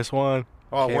forget. KRS-One.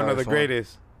 Oh, one of the KRS-One.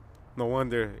 greatest. No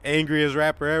wonder. Angriest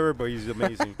rapper ever, but he's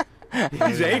amazing.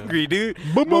 He's angry, dude.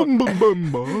 Boom, boom, boom,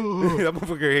 boom, boom. That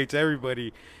motherfucker hates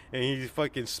everybody. And he's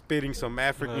fucking spitting some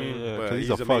African. Yeah, but 'cause he's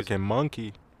a amazing. fucking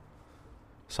monkey.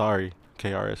 Sorry,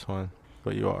 KRS-One,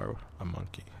 but you are a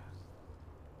monkey.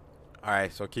 All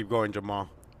right, so keep going, Jamal.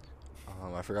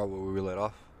 I forgot where we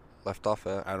left off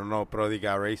at. I don't know. Brody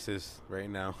got racist right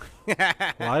now. Well,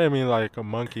 I didn't mean like a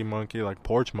monkey, like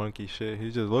porch monkey shit. He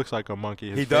just looks like a monkey.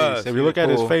 His He face. does. If you look at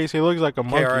his Cool. face, he looks like a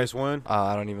monkey. KRS-One.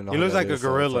 I don't even know. He who looks that like a is, so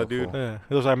it's gorilla, so dude. cool. Yeah,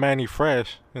 he looks like Manny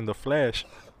Fresh in the flesh.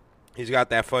 He's got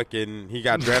that fucking. He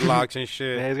got dreadlocks and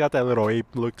shit. Yeah, he's got that little ape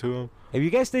look to him. If you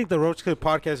guys think the Roach Clip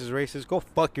podcast is racist, go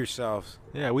fuck yourselves.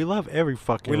 Yeah, we love every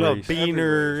fucking We love race.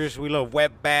 beaners. We love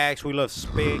wetbacks. We love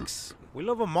spics. We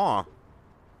love them all.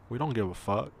 We don't give a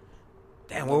fuck.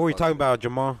 Damn, what were we talking about,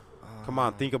 Jamal? Come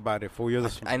on, think about it, fool. You're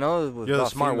the. I know it was You're the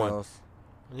about smart one. females.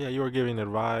 Yeah, you were giving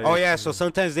advice. Oh yeah, so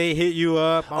sometimes they hit you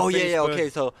up. On Oh yeah, yeah. Facebook. Okay,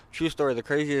 so true story. The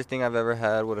craziest thing I've ever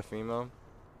had with a female.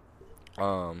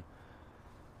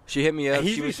 She hit me up. And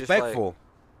he's she was respectful.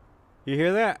 You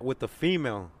hear that with the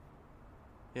female?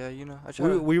 Just like, yeah, you know, I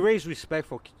try We raise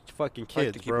respectful fucking like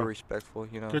kids, to keep bro. it respectful,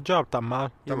 you know. Good job,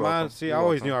 Tamal. You're Come on, welcome. see, You're I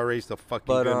always welcome. knew I raised a fucking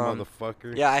But, good um,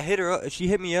 motherfucker. Yeah, I hit her up. She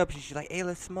hit me up. She's like, "Hey,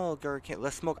 let's smoke, or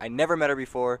let's smoke." I never met her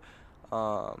before.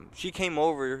 She came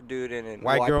over, dude, and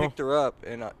White girl? I picked her up,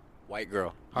 and white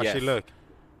girl. How yes. she look?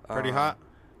 Pretty hot.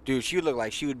 Dude, she would look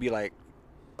like she would be like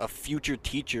a future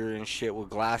teacher and shit with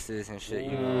glasses and shit,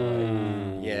 you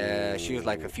know. Yeah, she was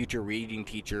like a future reading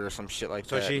teacher or some shit like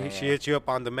So that. she man. hits you up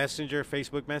on the messenger,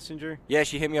 Facebook Messenger. Yeah,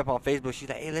 she hit me up on Facebook. She's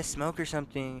like, "Hey, let's smoke or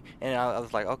something." And I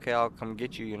was like, "Okay, I'll come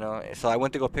get you," you know. So I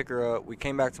went to go pick her up. We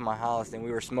came back to my house, and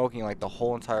we were smoking like the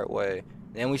whole entire way.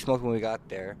 Then we smoked when we got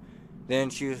there. Then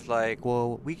she was like,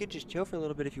 "Well, we could just chill for a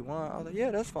little bit if you want." I was like, "Yeah,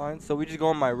 that's fine." So we just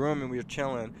go in my room and we were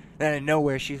chilling. Then out of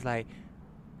nowhere, she's like,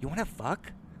 "You want to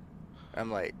fuck?" I'm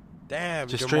like, Damn,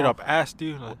 Just Jamal. straight up asked,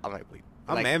 dude. Like, I'm like, "Wait."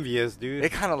 I'm like, envious, dude.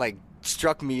 it kind of like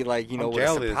struck me like, you know, I'm with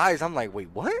jealous. a surprise. I'm like, "Wait,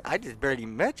 what? I just barely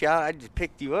met you. I just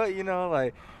picked you up, you know,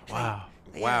 like." she's like, wow.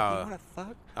 "Yeah, Wow. You want to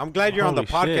fuck?" I'm glad you're on the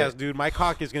Holy podcast, shit. dude. My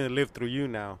cock is gonna live through you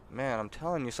now. Man, I'm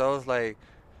telling you. So I was like,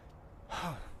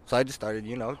 so I just started,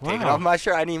 you know, taking Wow. off my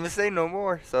shirt. I didn't even say no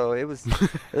more. So it was, there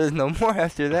was no more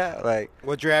after that. Like,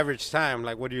 What's your average time?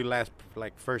 Like, what do you last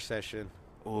like first session?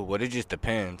 oh, well, it just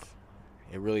depends.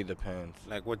 It really depends.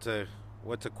 Like, what's a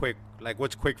quick? Like,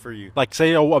 what's quick for you? Like,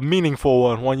 say a meaningful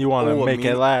one you want to Oh, a make it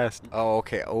meaning- last. Oh,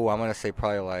 okay. Oh, I'm gonna say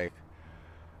probably like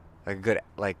a good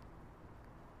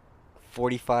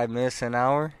 45 minutes an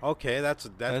hour. Okay, that's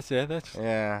That's it. That's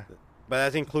Yeah. but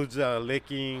that includes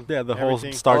licking. yeah. The whole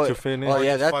everything? start Oh, to finish. oh,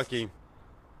 yeah, Just that's- fucking.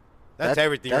 That's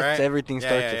everything, right? That's everything Yeah,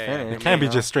 start yeah, to yeah, finish. yeah. It can't be you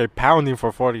know? just straight pounding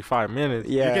for 45 minutes.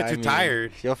 Yeah, get I too mean,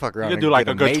 tired. You'll fuck around. You can and do like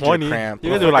get a good major 20. Cramp. You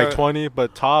can do like Motherfucker- 20,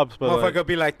 but tops. But Motherfucker like,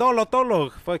 be like,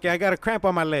 tolo. Fucking, I got a cramp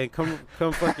on my leg. Come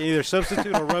fucking either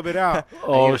substitute or rub it out.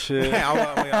 oh shit.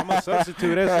 Yeah, I'm a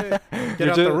substitute. That's it. Get You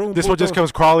out ju- the room. this one just puto.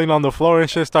 comes crawling on the floor and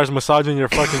shit, starts massaging your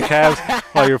fucking calves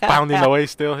while you're pounding away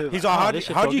still. He's all, this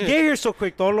shit how'd felt you good. get here so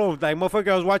quick, Tolo? Like, motherfucker,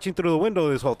 I was watching through the window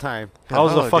this whole time. I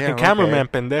was Oh, a fucking damn, cameraman,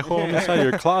 pendejo. I'm inside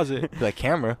your closet. Like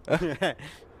camera.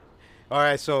 All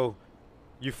right, so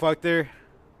you fucked her.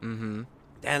 Mm-hmm.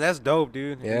 Damn, that's dope,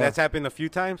 dude. Yeah. And that's happened a few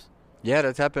times? Yeah,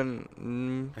 that's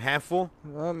happened. A handful?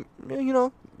 You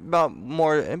know, about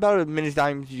as many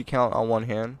times as you count on one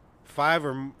hand. Five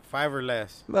or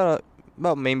less.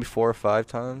 About maybe 4 or 5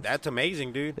 times. That's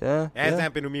amazing, dude. Yeah. It hasn't Yeah.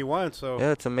 happened to me once, so.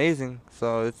 Yeah, it's amazing.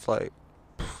 So it's like,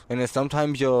 and then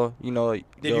sometimes Did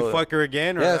you fuck her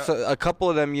again? Or Yeah, so a couple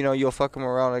of them, you know, you'll fuck them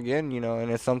around again, you know,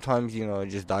 and then sometimes, you know, it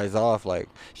just dies off. Like,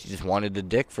 she just wanted the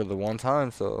dick for the one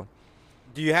time, so.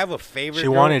 do you have a favorite She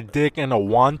girl? wanted dick and a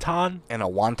wonton. And a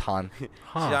wonton.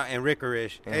 Huh. Yeah, and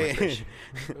Rickerish. And Hey, licorice.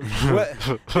 what,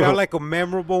 you got like a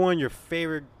memorable one, your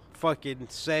favorite fucking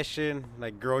session,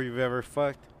 like girl you've ever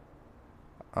fucked?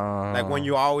 Like when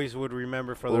you always would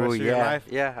remember for the rest of your life?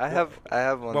 Yeah, I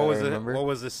have one. What was I it? remember. What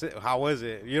was the? How was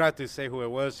it? You don't have to say who it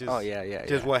was. Just,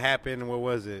 Just what happened and what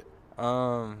was it?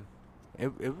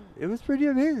 It was pretty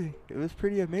amazing. It was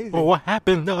pretty amazing. Well, what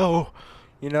happened though?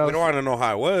 You know, We don't want to know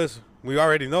how it was. We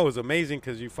already know it was amazing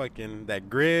because you fucking that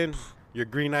grin, your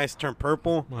green eyes turned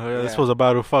purple. This was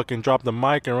about to fucking drop the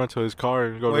mic and run to his car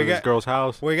and go Well, to this girl's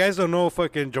house. Well, you guys don't know,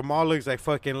 fucking Jamal looks like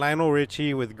fucking Lionel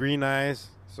Richie with green eyes.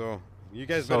 So you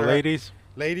guys So, better,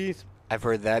 ladies, I've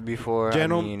heard that before.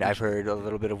 Gentlemen. I mean, I've heard a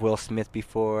little bit of Will Smith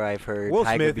before. I've heard Will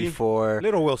Tiger Smithy. before.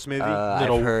 Little Will Smithy, Little-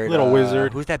 I've heard little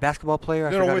wizard. Who's that basketball player? I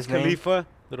little forgot Wiz his name. Khalifa.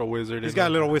 little wizard. He's in got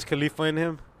there. little Wiz Khalifa in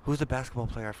him. Who's the basketball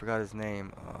player? I forgot his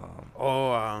name.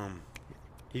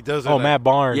 He does it. Oh, like, Matt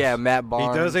Barnes. Yeah, Matt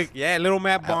Barnes. He does it. Yeah, little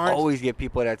Matt I Barnes. always get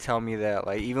people that tell me that,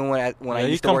 like, even when I Yeah, you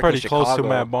used to come work in pretty close Chicago, to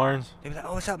Matt Barnes. they be like,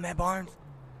 "Oh, what's up, Matt Barnes?"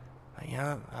 Like,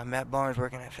 yeah, I'm Matt Barnes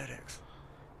working at FedEx.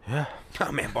 Yeah.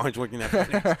 Oh, Matt Barnes working at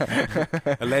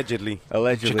FedEx. Allegedly.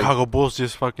 Allegedly. Chicago Bulls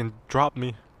just fucking dropped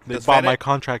me. They Does bought FedEx- my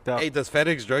contract out. Hey, does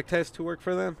FedEx drug test to work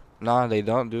for them? Nah, they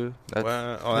don't, dude. That's,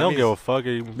 Well, I don't give a fuck.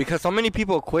 because so many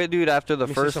people quit, dude, after the Let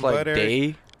me see first some like butter.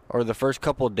 day or the first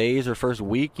couple days or first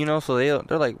week, you know. So they're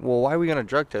like, well, why are we gonna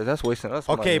drug test? That's wasting us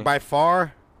Okay, money. by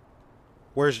far,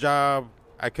 worst job.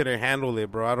 I couldn't handle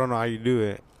it, bro. I don't know how you do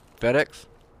it. FedEx.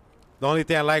 The only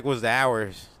thing I like was the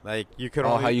hours. Like you could Oh,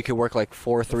 only how you could work like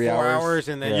 4 hours,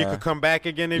 and then you Yeah. could come back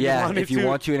again if you yeah, wanted if you to.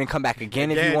 want to, and then come back again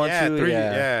if Yeah, you want yeah, to. 3,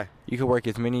 yeah. yeah. You could work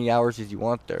as many hours as you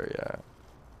want there. Yeah,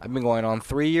 I've been going on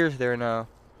 3 years there now.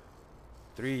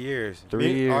 3 years. 3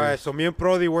 Me- years. All right, so me and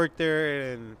Prodi worked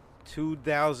there in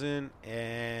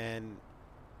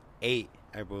 2008,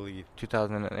 I believe.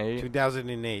 2008.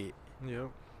 2008, Yep.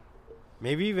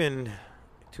 maybe even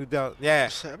 2000. Yeah,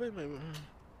 7 maybe.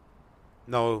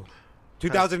 no,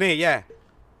 2008. Yeah,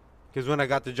 because when I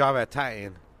got the job at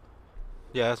Titan.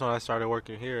 Yeah, that's when I started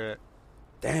working here at.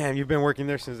 Damn, you've been working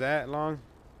there since that long?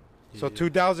 So Yeah.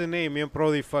 2008, me and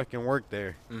Prodi fucking worked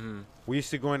there. Mm-hmm. We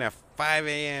used to go in at 5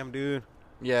 a.m., dude.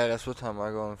 Yeah, that's what time I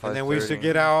go on. And then we used to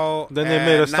get out Then they at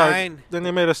made us start. 9 Then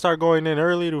they made us start going in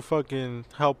early to fucking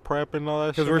help prep and all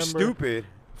that shit. because we're remember? stupid.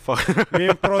 Fuck. Me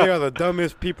and Prodi are the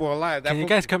dumbest people alive. That Can you fool-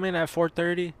 guys come in at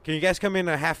 4:30? Can you guys come in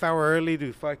a half hour early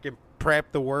to fucking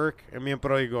prep the work? And me and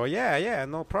Prodi go, yeah,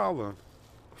 no problem.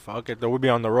 Fuck it. Though we'd be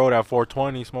on the road at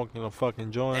 4:20 smoking a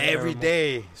fucking joint Every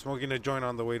day, smoking a joint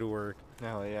on the way to work.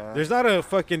 Hell yeah. There's not a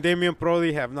fucking day me and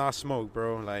Prodi have not smoked,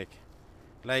 bro.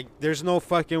 Like, there's no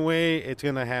fucking way it's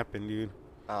gonna happen, dude.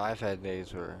 I've had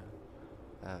days where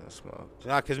I haven't smoked.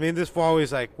 Nah, cause me and this fool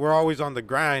always like we're always on the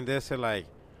grind. They say like,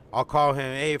 I'll call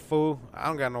him, hey fool, I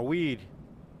don't got no weed.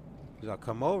 He's like,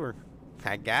 come over,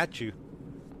 I got you.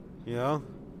 You know,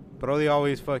 Brody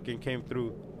always fucking came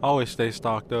through. Always stay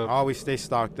stocked up. Always stay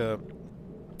stocked up.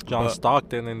 John but-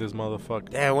 Stockton in this motherfucker.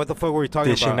 Damn, what the fuck were we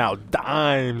talking Dishing about? out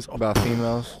dimes. About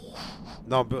females.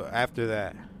 No, but after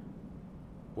that,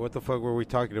 what the fuck were we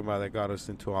talking about that got us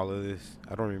into all of this?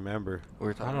 I don't remember. We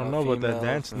were I talking don't about know, but that females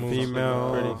dance and moves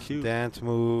Female pretty cute. dance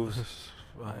moves.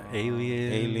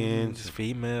 Aliens,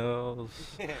 females,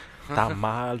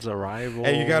 Tamal's arrival.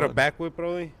 Hey, you got a backwhip,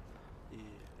 Brody?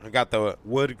 I got the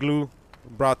wood glue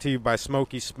brought to you by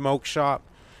Smoky Smoke Shop.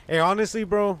 Hey, honestly,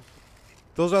 bro,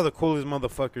 those are the coolest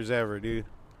motherfuckers ever, dude.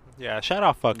 Yeah, shout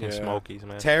out fucking Yeah. Smokies,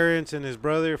 man. Terrence and his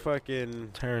brother,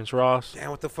 fucking. Terrence Ross. Damn,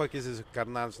 what the fuck is his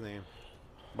carnal's name?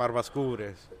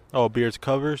 Barbascures. Oh, Beards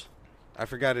Covers. I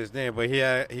forgot his name, but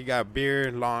he got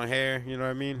beard, long hair. You know what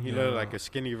I mean? He looked Yeah. like a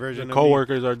skinny version The of me.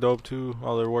 co-workers are dope too.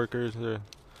 All their workers,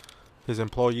 his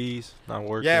employees, not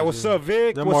workers. Yeah, what's up,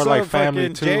 Vic? They're What's more up, like family,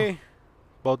 fucking too. Jay?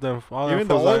 Both them. All them Even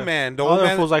the fools old like- man. The all old them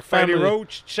man, fools like Freddie family.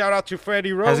 Roach. Shout out to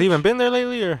Freddie Roach. Has he even been there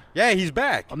lately, or Yeah, he's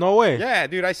back. no way? Yeah,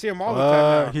 dude, I see him all the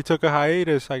time now. He took a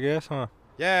hiatus, I guess, huh?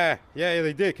 Yeah,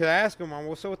 they did. Cause I asked him,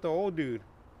 what's up with the old dude?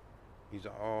 He's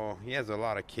like, oh, he has a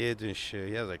lot of kids and shit.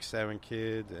 He has like 7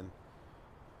 kids, and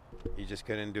he just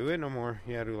couldn't do it no more.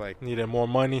 He had to like, Needed more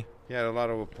money. he had a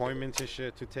lot of appointments and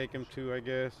shit to take him to, I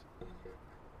guess.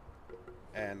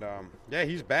 And yeah,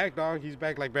 he's back, dog. He's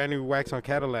back like brand new wax on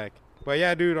Cadillac. But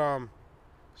yeah, dude,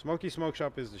 Smoky Smoke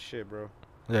Shop is the shit, bro.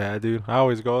 Yeah, dude. I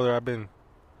always go there. I've been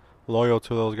loyal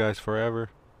to those guys forever.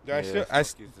 Dude,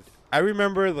 I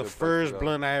remember the Good place to first go.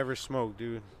 blunt I ever smoked,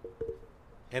 dude.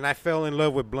 And I fell in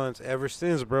love with blunts ever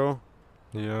since, bro.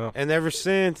 Yeah. And ever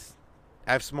since,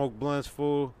 I've smoked blunts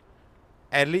full.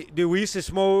 At least, dude, we used to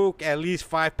smoke at least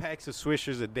 5 packs of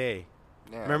Swishers a day.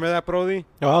 Yeah. Remember that, Brody?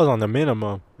 Yo, I was on the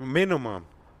minimum. Minimum.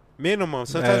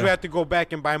 Sometimes Yeah. we have to go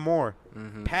back and buy more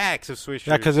Mm-hmm. packs of Swishers.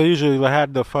 Yeah, because they usually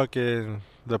had the fucking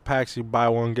the packs you buy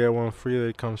one get one free.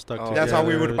 They come stuck Oh, together. That's how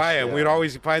we would buy it. Yeah. We'd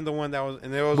always find the one that was,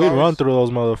 and it was We'd always, run through those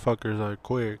motherfuckers like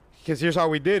quick. Because here's how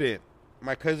we did it.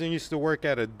 My cousin used to work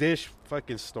at a dish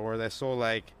fucking store that sold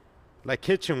like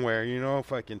kitchenware, you know,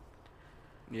 fucking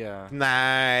Yeah.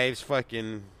 knives,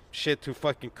 fucking shit to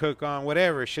fucking cook on,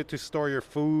 whatever, shit to store your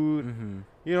food. Mm-hmm.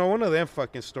 You know, one of them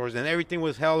fucking stores, and everything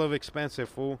was hell of expensive,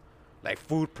 fool. Like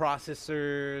food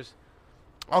processors,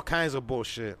 all kinds of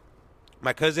bullshit.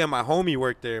 My cousin and my homie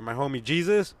worked there. My homie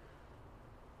Jesus.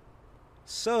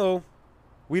 So,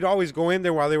 we'd always go in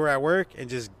there while they were at work and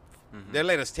just they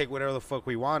let us take whatever the fuck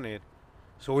we wanted.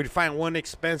 So we'd find one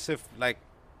expensive like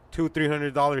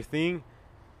 $200-$300 thing,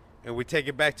 and we'd take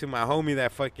it back to my homie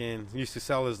that fucking used to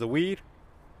sell us the weed.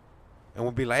 And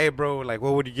we'll be like, hey, bro, like,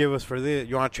 what would you give us for this?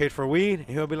 You want to trade for weed? And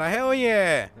he'll be like, hell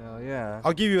yeah. Hell yeah.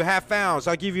 I'll give you a half ounce.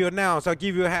 I'll give you an ounce. I'll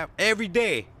give you a half. Every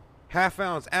day. Half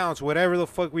ounce, whatever the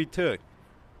fuck we took.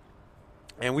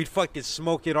 And we'd fucking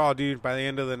smoke it all, dude, by the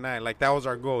end of the night. Like, that was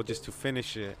our goal, just to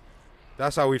finish it.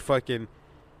 That's how we'd fucking...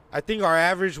 I think our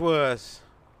average was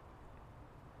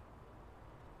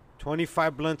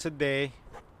 25 blunts a day.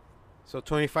 So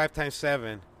 25 times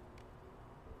 7.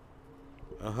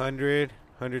 100...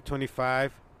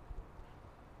 125,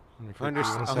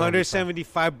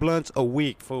 175 blunts a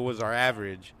week for was our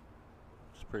average.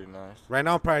 It's pretty nice. Right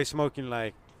now I'm probably smoking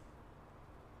like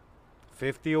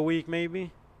 50 a week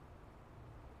maybe.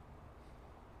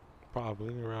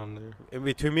 Probably around there. In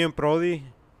between me and Prodi,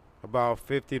 about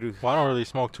 50 to... Well, I don't really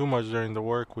smoke too much during the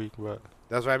work week, but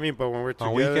That's what I mean, but when we're together...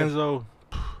 on weekends, though,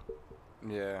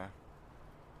 Yeah.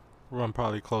 run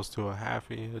probably close to a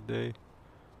halfie a day.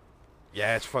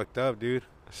 Yeah, it's fucked up, dude.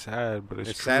 Sad, but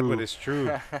it's true. Sad, but it's true.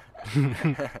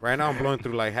 Right now I'm blowing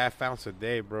through like half ounce a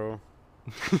day, bro.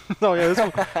 No, yeah,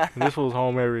 this was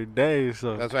home every day,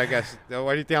 so. That's why I got...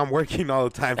 Why do you think I'm working all the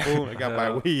time, fool? I got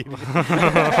my weed.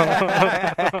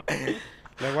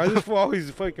 Like, why is this fool always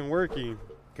fucking working?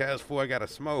 Cause fool, I gotta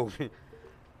smoke. But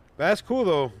that's cool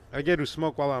though. I get to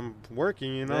smoke while I'm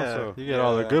working, you know. Yeah, So, you get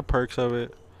all the good perks of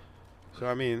it. so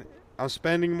I mean, I'm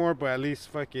spending more, but at least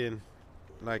fucking,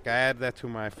 like, I add that to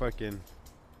my fucking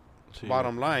So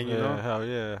bottom line, you know. Hell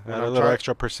yeah. When Add a I'm little char-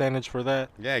 extra percentage for that.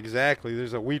 Yeah, exactly.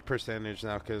 There's a weed percentage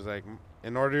now, cause like,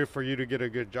 in order for you to get a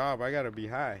good job, I gotta be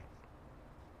high.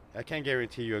 I can't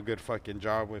guarantee you a good fucking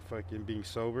job with fucking being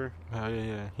sober. Hell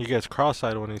yeah. He gets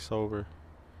cross-eyed when he's sober.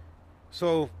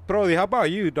 So, Brody, how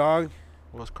about you, dog?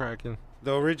 What's cracking?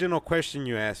 The original question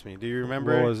you asked me. Do you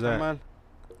remember? What was that? Aman?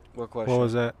 What question? What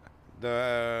was that?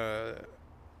 The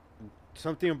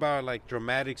something about like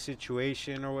dramatic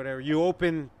situation or whatever. You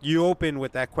open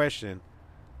with that question.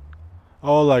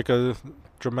 Oh, like a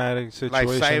dramatic Like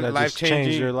situation that life just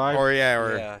changed your life? or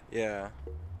Yeah.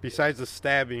 besides the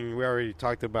stabbing, we already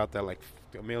talked about that like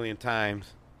a million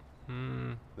times.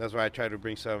 Mm, That's why I tried to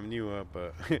bring something new up,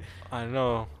 but I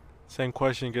know. Same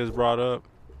question gets brought up.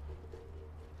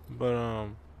 But,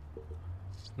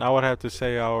 now I would have to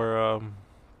say our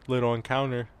little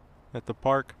encounter at the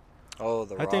park. Oh,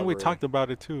 the I think we robbery. talked about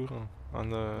it too on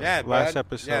the yeah, last but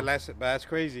episode. Yeah, but that's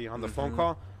crazy. On the phone Mhm.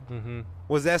 call, Mm-hmm.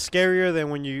 was that scarier than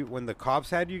when the cops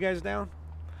had you guys down?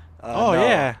 Oh, No.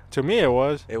 yeah. To me, it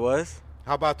was. It was?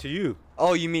 How about to you?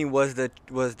 Oh, you mean was the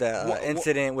Wha-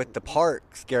 incident with the park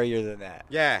scarier than that?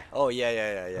 Yeah. Oh,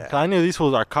 yeah. 'Cause I knew these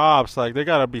fools are cops. Like, they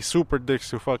gotta be super dicks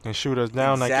to fucking shoot us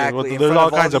down. Exactly. Like, In there's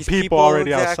front all kinds of these people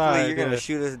already exactly. outside. You're gonna yeah.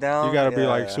 shoot us down. You gotta be Yeah,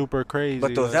 like yeah. super crazy.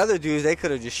 But those like, other dudes, they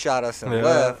could have just shot us and Yeah.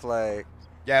 left. Like,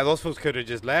 Yeah, those folks could have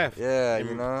just left. yeah, And-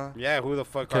 you know. Yeah, who the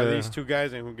fuck are Okay. these two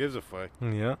guys and who gives a fuck?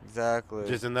 Yeah. Exactly.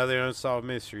 Just another unsolved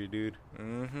mystery, dude.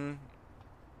 Mm-hmm.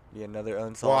 Yeah, another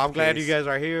unsolved. Well, I'm glad you case. guys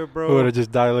are here, We bro. would have just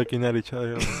died looking at each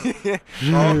other.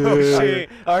 Oh, shit.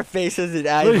 Our faces and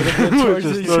eyes would have been towards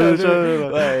Just each towards each other.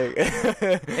 other,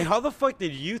 Like, Hey, how the fuck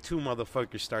did you two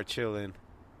motherfuckers start chilling?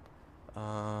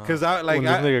 Cause Cause I like when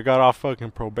this nigga got off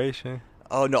fucking probation.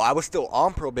 oh no, I was still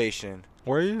on probation.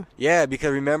 Were you? Yeah,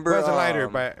 because remember. where's a lighter?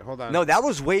 But hold on. No, that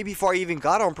was way before I even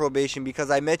got on probation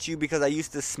because I met you because I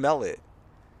used to smell it.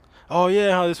 Oh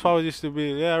yeah, how this always used to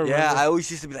be. Yeah, I remember. Yeah, I always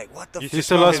used to be like, what the You f-? He used used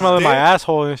to smell love his smelling my dick?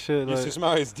 asshole and shit. You used to Like,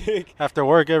 smell his dick. after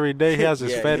work every day, he has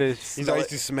his Yeah, you fetish. could He's smell always it.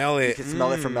 to smell it. You can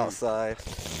smell it from Mm. outside.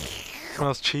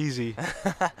 Smells cheesy.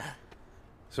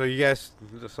 So you guys,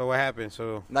 so what happened?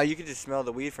 So Now you can just smell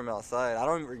the weed from outside. I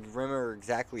don't remember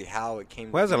exactly how it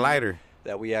came. who has to a be lighter?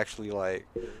 That we actually like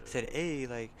said, hey,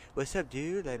 like, what's up,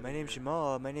 dude? Like, my name's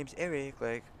Jamal. My name's Eric.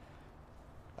 Like,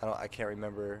 I can't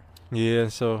remember. Yeah,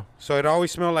 so So it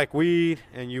always smelled like weed,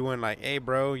 and you went like, "Hey,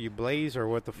 bro, you blaze or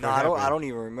what the fuck?" No, happened? I don't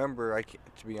even remember.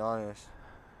 To be honest.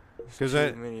 Because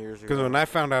many years ago. when I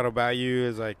found out about you,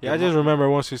 it's like Yeah, I just remember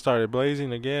once we started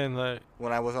blazing again, like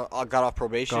when I was got off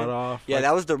probation. got off. Yeah, like,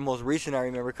 that was the most recent I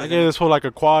remember. I gave this whole like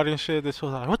a quad and shit. This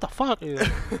was like, what the fuck? Yeah.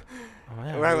 Oh,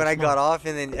 yeah, Right when I smoke. got off,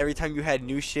 and then every time you had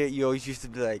new shit, you always used to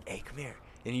be like, "Hey, come here,"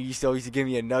 and you used to always give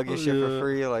me a nugget shit for Yeah.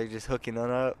 free, like just hooking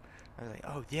on up. I was like,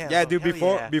 "Oh yeah." Yeah, oh, dude.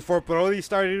 hell Before Brody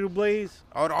started to blaze,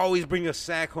 I would always bring a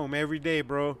sack home every day,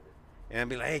 bro, and I'd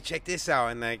be like, "Hey, check this out,"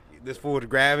 and like this fool would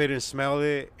grab it and smell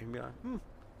it and be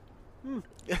like,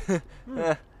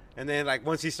 and then like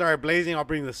once he started blazing, I'll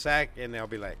bring the sack and I'll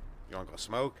be like, "You wanna go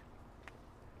smoke?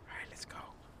 All right, let's go."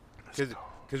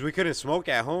 Because we couldn't smoke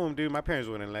at home, dude. My parents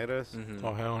wouldn't let us. Mhm.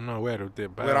 Oh hell no, we had to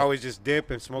dip back. We'd always just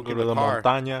dip and smoke go in to the the car.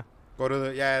 montaña. Go to the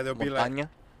there'll be like Montaña?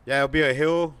 there'll be a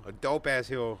hill, a dope ass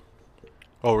hill,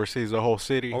 Oversees the whole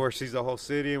city. oversees the whole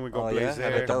city, and we go Oh, blaze yeah? I there.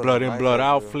 bet that The was blood a in, nice blood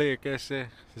out idea. flick, ese.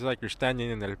 It's like you're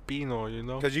standing in El Pino, you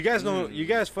know? Cause you guys know, you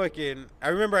guys fucking. I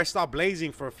remember I stopped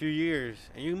blazing for a few years,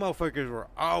 and you motherfuckers were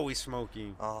always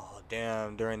smoking. Oh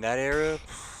damn! During that era,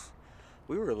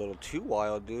 we were a little too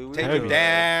wild, dude. We Take were the Heavy.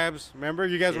 dabs. Remember,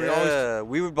 you guys were always. Yeah,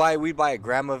 we'd buy a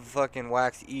gram of fucking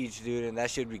wax each, dude, and that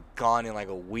should be gone in like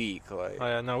a week. Like Oh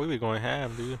yeah, no, we be going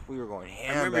ham, dude. we were going I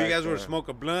ham. remember you back guys would then. smoke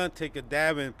a blunt, take a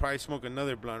dab, and probably smoke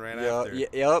another blunt right Yeah, after.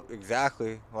 yep,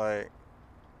 exactly. Like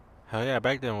Hell yeah,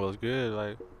 back then was good.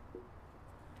 Like,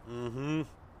 Mm-hmm.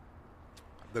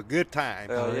 The good times.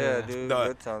 hell yeah. yeah, dude. The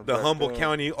Good times the back Humble then.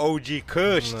 County OG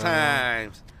Kush Nah.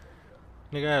 times.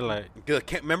 nigga, I had like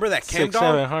Remember that Chem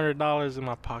 $600-$700 in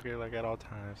my pocket, like at all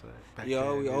times. Like, back Yo,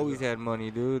 then, we dude. always had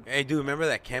money, dude. Hey, dude, remember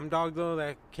that Chem Dog though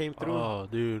that came through? Oh,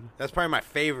 dude. That's probably my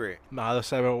favorite. Nah, the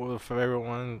seven for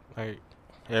everyone, like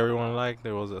everyone liked.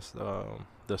 There was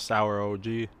the sour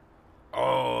OG,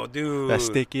 Oh, dude. that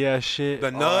sticky ass shit. The Oh,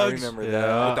 I nugs. remember Yeah.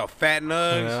 that. With the fat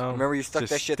nugs. Yeah. Remember you stuck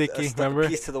Just that shit, sticky, stuck remember? a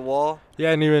piece to the wall.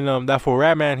 Yeah, and even that fool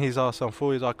Ratman, he's all some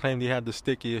fool. He's all claimed he had the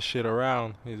stickiest shit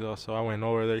around. He's also I went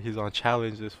over there. He's on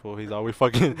challenge. This fool. He's all we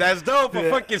fucking. That's dope. A Yeah.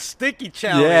 fucking sticky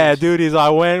challenge. Yeah, dude. He's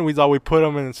all we put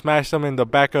him and smashed him in the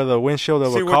back of the windshield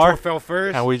of See a which car, one fell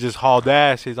first. and we just hauled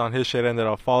ass. He's on his shit. Ended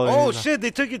up falling. Oh He's all- shit!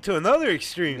 They took it to another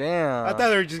extreme. Damn. I thought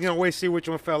they were just gonna wait to see which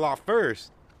one fell off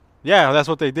first. Yeah, that's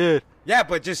what they did. Yeah,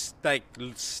 but just like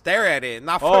stare at it,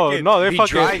 not Oh fucking. no, they be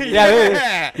fucking driving.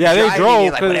 yeah, they Yeah. drove.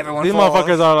 like, 'Cause whatever one these falls.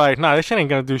 motherfuckers are like, nah, this shit ain't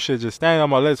gonna do shit. Just stand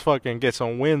up, let's fucking get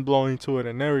some wind blowing to it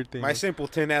and everything. My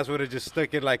simpleton ass would have just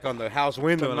stuck it like on the house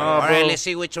window. Nah, Like, all right, bro. let's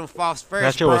see which one falls first.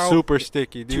 that shit bro. was super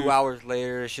sticky, dude. 2 hours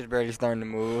later, shit's barely starting to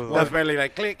move. That's barely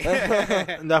like click.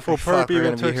 And that fool Fuck, Perp we're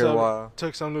even gonna be here a while.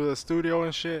 took some to the studio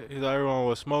and shit. He's like, everyone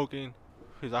was smoking.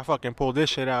 He's like, I fucking pulled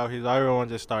this shit out. He's like, everyone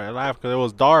just started laughing because it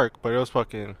was dark, but it was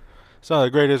fucking some of the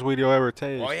greatest weed you'll ever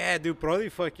taste. Oh yeah, dude, Brody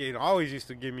fucking always used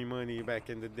to give me money back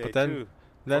in the day But then- too.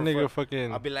 That for nigga fuck-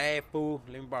 fucking. I'll be like, hey fool,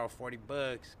 let me borrow $40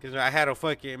 because I had to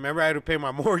fucking remember I had to pay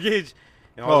my mortgage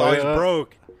and I was Oh, always yeah?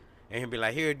 broke. And he'd be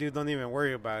like, here, dude, don't even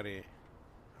worry about it.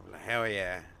 I'm like, hell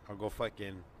yeah, I'll go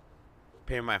fucking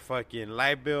pay my fucking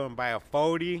light bill and buy a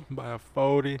 40. By a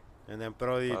 40. And then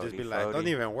Brody would just be 40, like, 40. don't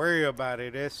even worry about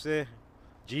it. That's it.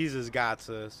 Jesus got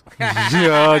us.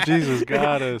 Yeah, Jesus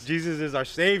got us. Jesus is our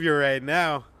savior right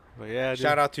now. But yeah, dude.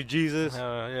 Shout out to Jesus.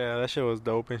 Yeah, that shit was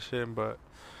dope and shit, but.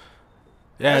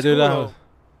 Yeah, That's dude, cool, that though. was,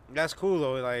 That's cool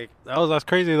though. Like that's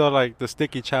crazy though. Like the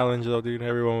sticky challenge though, dude.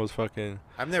 Everyone was fucking.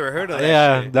 I've never heard of that.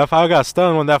 Yeah, shit. that fool got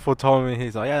stunned when that fool told me.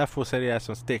 He's like, yeah, that fool said he had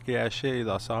some sticky ass shit. He's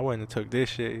like, so I went and took this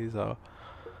shit. He's like,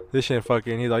 this shit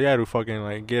fucking. He's like, yeah, to fucking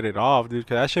like get it off, dude.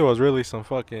 Cause that shit was really some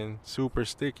fucking super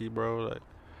sticky, bro. Like,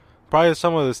 probably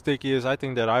some of the stickiest I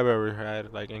think that I've ever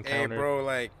had like Hey, encountered. bro,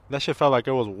 like That shit felt like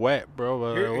it was wet, bro.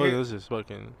 But Here- it here- was just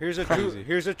fucking. here's a crazy.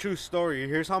 here's a true story.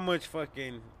 Here's how much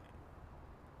fucking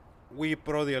weed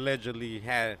Brody allegedly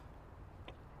had.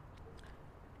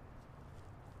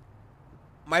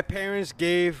 My parents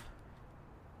gave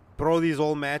Brody's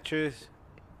old mattress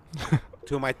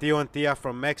to my tío and tía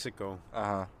from Mexico,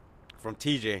 Uh-huh. from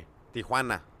TJ,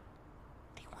 Tijuana.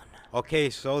 Okay,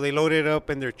 so they loaded it up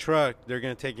in their truck. They're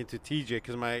gonna take it to TJ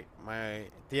because my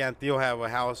tía and tío have a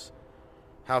house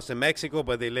in Mexico,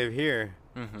 but they live here.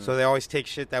 Mhm. So they always take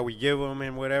shit that we give them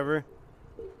and whatever.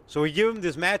 So we give them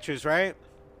this mattress, right?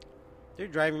 They're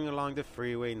driving along the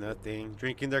freeway, nothing,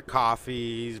 drinking their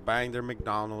coffees, buying their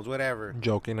McDonald's, whatever.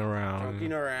 Joking around.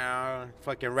 Joking around,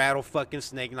 fucking rattle fucking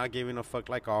snake, not giving a fuck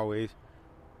like always.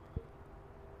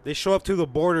 They show up to the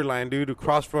borderline, dude, to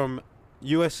cross from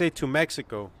USA to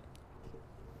Mexico.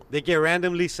 They get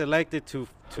randomly selected to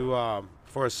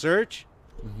for a search.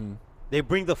 Mhm. They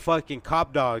bring the fucking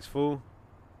cop dogs, fool.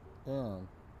 Damn.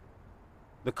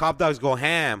 The cop dogs go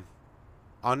ham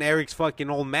on Eric's fucking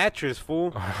old mattress,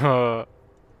 fool.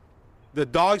 The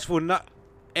dogs will not.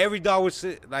 every dog was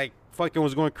like fucking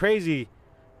was going crazy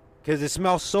because it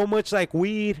smells so much like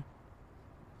weed.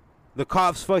 The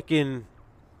cops fucking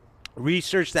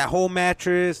researched that whole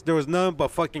mattress. There was none but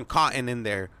fucking cotton in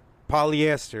there,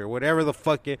 polyester, whatever the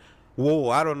fucking wool.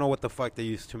 I don't know what the fuck they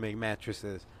used to make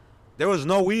mattresses. There was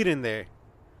no weed in there.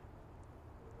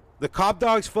 The cop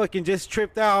dogs fucking just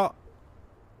tripped out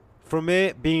from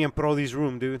it being in Brody's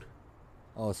room, dude.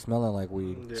 Oh, smelling like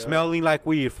weed. Yeah. Smelling like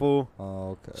weed, fool.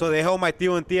 Oh, okay. So they held my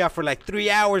tío and tía for like 3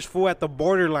 hours, fool, at the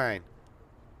borderline.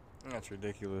 That's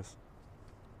ridiculous.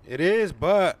 It is,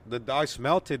 but the dog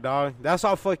smelt it, dog. That's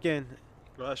how fucking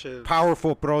That shit.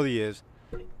 powerful Brody is.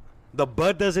 The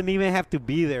bud doesn't even have to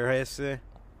be there, ese. Oh,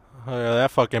 yeah, that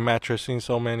fucking mattress seen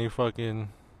so many fucking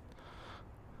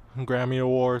Grammy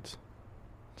awards.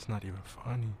 It's not even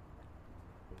funny.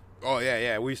 Oh,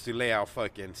 yeah. We used to lay out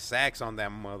fucking sacks on that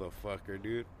motherfucker, dude.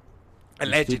 You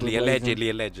Allegedly.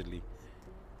 stupid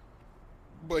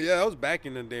But yeah, that was back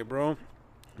in the day, bro.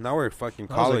 Now we're fucking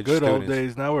That was college the good old students.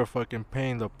 days. Now we're fucking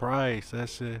paying the price.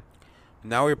 That's it.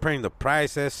 Now we're paying the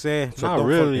price, ese. So Not don't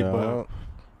really, fucking- but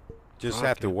Just Fuck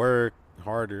have to it. work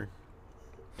harder.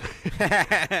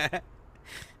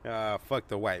 Fuck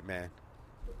the white man.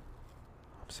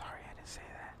 I'm sorry, I didn't say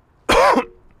that.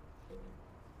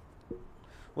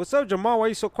 What's up, Jamal? Why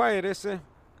you so quiet, ese?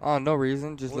 Oh, no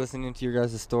reason. Just What? listening to your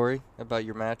guys' story about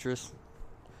your mattress.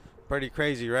 Pretty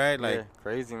crazy, right? Like, Yeah,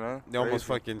 crazy, man. they almost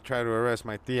Crazy. fucking tried to arrest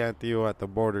my tia and tío at the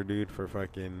border, dude, for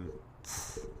fucking...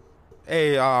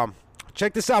 Hey,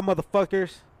 check this out,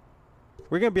 motherfuckers.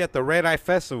 We're gonna be at the Red Eye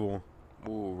Festival.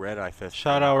 Ooh, Red Eye Festival.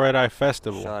 shout out Red Eye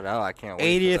Festival. Shout out. I can't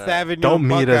wait. 80th for that. Avenue. Don't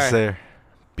meet us Buckeye, there.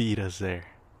 Beat us there.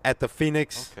 At the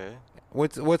Phoenix. Okay.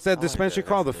 What's that like dispensary that.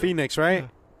 called? The That's good. Phoenix, right? Yeah.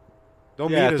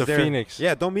 Don't Yeah, meet at us the there. Phoenix.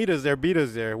 Yeah, don't meet us there. Beat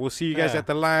us there. We'll see you guys Yeah. at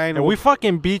the line. And we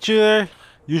fucking beat you there.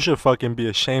 You should fucking be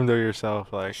ashamed of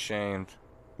yourself. Like, Ashamed.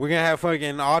 We're gonna have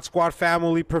fucking Odd Squad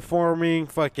family performing.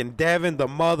 Fucking Devin, the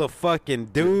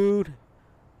motherfucking dude.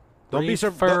 Don't be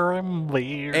surprised.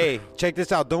 Hey, check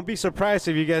this out. Don't be surprised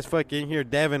if you guys fucking hear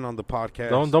Devin on the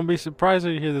podcast. Don't be surprised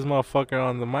if you hear this motherfucker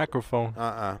on the microphone.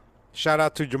 Shout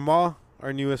out to Jamal,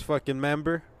 our newest fucking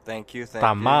member. Thank you. Thank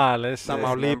Tamales. Newest member.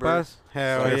 Tamaulipas.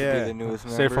 Hell Sorry to be yeah. the newest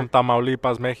Say member. from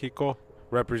Tamaulipas, Mexico.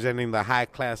 Representing the high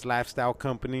class lifestyle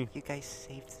company. You guys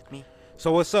saved me.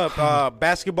 So what's up?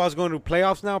 Basketball's going to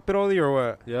playoffs now, Piroli, or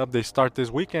what? Yep, they start this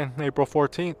weekend, April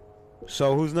 14th.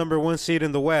 So who's number 1 seed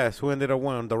in the West? Who ended up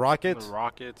winning? The Rockets? The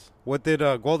Rockets. What did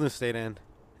Golden State end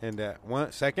at?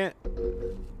 One second?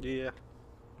 Yeah.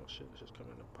 Oh shit, it's just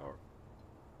coming to power.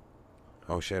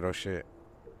 Oh shit.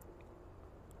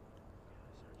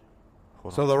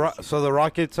 Hold So on. the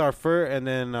Rockets are first, and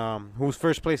then who's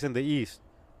first place in the East?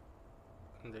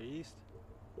 In the East?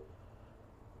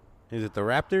 Is it the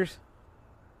Raptors?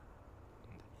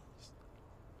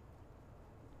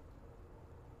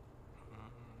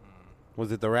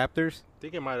 Was it the Raptors? I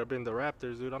think it might have been the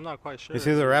Raptors, dude. I'm not quite sure. It's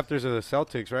either the Raptors or the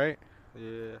Celtics, right?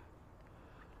 Yeah.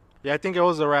 Yeah, I think it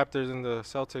was the Raptors and the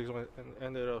Celtics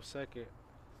ended up second.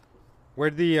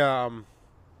 Where'd the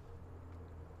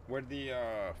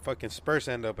fucking Spurs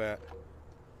end up at?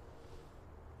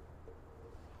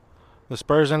 The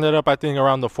Spurs ended up, I think,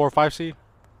 around the 4-5 seed.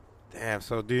 Damn.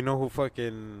 So do you know who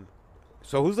fucking?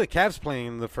 So who's the Cavs playing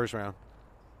in the first round?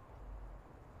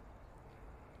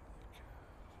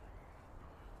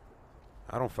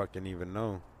 I don't fucking even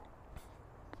know.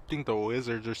 I think the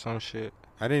Wizards or some shit.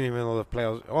 I didn't even know the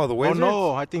playoffs. Oh, the Oh Wizards.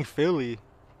 no, I think Philly.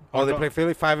 Oh, they no. play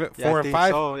Philly 4 Yeah, I and think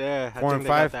 5. So, yeah, 4 I think and they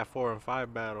 5? got that 4 and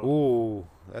 5 battle. Ooh,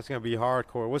 that's gonna be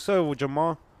hardcore. What's up with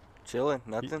Jamal? Chilling.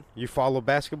 Nothing. You follow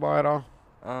basketball at all?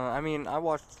 I mean, I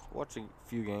watch a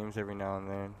few games every now and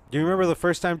then. Do you remember the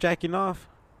first time jacking off?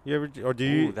 You ever, or do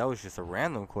you, Ooh, that was just a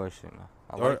random question.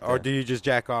 I or, like or that. do you just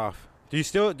jack off? Do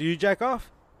you jack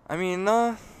off? I mean,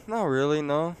 no, not really.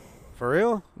 No, For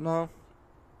real? no.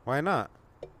 Why not?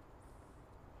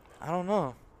 I don't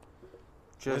know.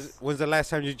 Just When's the last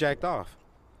time you jacked off?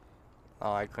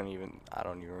 I couldn't even. I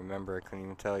don't even remember. I couldn't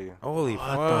even tell you. Holy What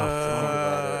fuck!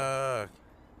 the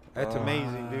That's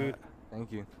amazing, dude.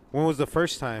 Thank you. When was the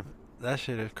first time? That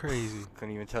shit is crazy.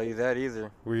 Couldn't even tell you that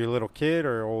either. Were you a little kid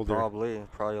or older? Probably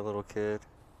a little kid,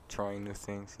 trying new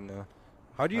things. You know.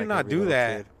 How do you like not every do little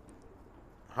that? kid.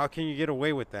 How can you get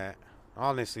away with that?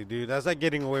 Honestly, dude, that's like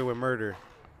getting away with murder.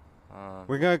 Uh,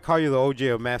 We're gonna call you the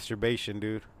OJ of masturbation,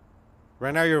 dude.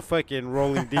 Right now, you're fucking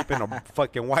rolling deep in a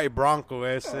fucking white Bronco.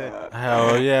 That's it.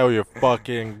 Hell yeah, with your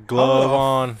fucking glove How the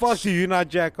on. Fuck, do you not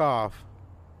jack off?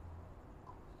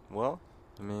 well,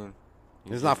 I mean,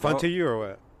 you It's not just fun don't- to you or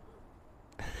what?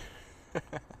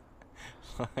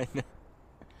 I know.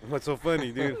 What's so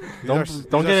funny, dude? Don't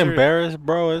get embarrassed,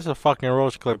 bro. It's a fucking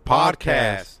Roach Clip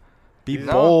podcast. Podcast. Be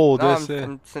No, bold. no, That's it.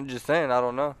 I'm just saying. I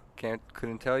don't know.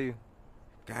 Couldn't tell you.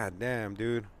 God damn,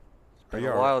 dude. Are Been you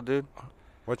a all while, dude.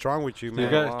 What's wrong with you, You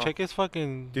man? gotta wow. check his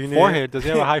fucking Do you need forehead. it? Does he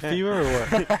have a high fever or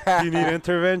what? Do you need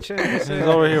intervention? He's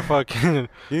over here fucking.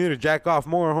 You need to jack off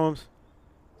more, Holmes.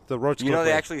 The Roach You know, Clip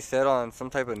they way. actually said on some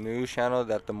type of news channel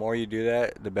that the more you do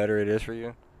that, the better it is for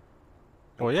you.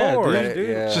 Well, yeah, course, dude. dude.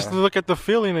 Yeah. Just look at the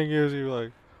feeling it gives you.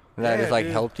 Like, That Yeah, is like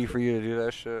dude. healthy for you to do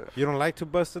that shit. You don't like to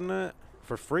bust a nut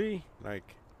for free?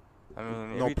 Like, I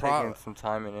mean, No no problem. taking some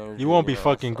time and energy. you won't be know,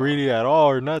 fucking so- greedy at all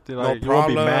or nothing. No Like, you won't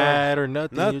be problem. mad or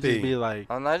nothing. You just Nothing. be like,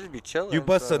 I'm not just be chilling. you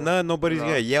bust so, a nut, nobody's you know.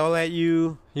 gonna yell at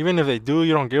you. even if they do,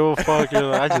 you don't give a fuck. You're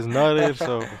like, I just nutted,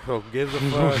 so Who gives a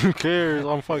who fuck? cares?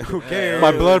 I'm fucking. Who cares?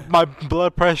 My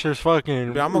blood pressure's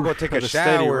fucking. I'm gonna go take a at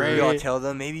steady shower. rate. You all tell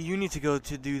them maybe you need to go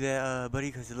to do that,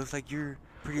 buddy, because it looks like you're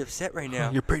pretty upset right now.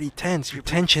 You're pretty tense. Your You're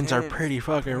pretty tensions are tense. pretty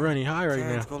fucking running high right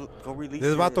now. Go release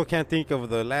This it. vato can't think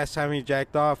of the last time he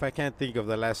jacked off. I can't think of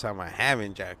the last time I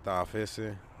haven't jacked off. Ese.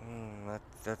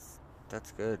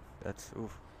 That's good. That's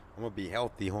oof. I'm gonna be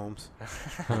healthy, Holmes.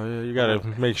 Oh, yeah, you gotta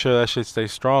make sure that shit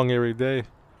stays strong every day.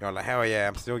 You're like, hell yeah,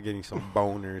 I'm still getting some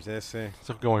boners. Ese.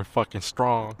 Still going fucking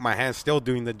strong. My hand's still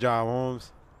doing the job,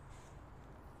 Holmes.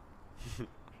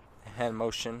 Hand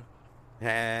motion.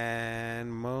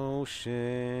 Hand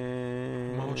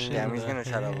motion. Damn, he's gonna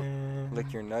try to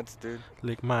lick your nuts, dude.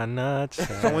 Lick my nuts.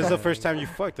 So when's the first time you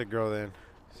fucked a girl then?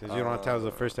 Since you don't have to tell us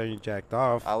the first time you jacked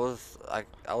off. I was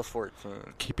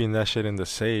 14. Keeping that shit in the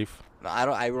safe. No, I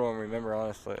don't remember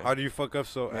honestly. How do you fuck up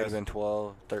so? Might have been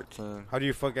 12, 13. How do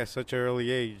you fuck at such an early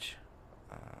age?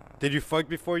 Did you fuck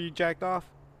before you jacked off,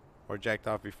 or jacked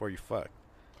off before you fucked?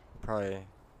 Probably.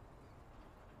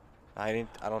 I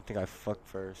don't think I fucked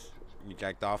first. You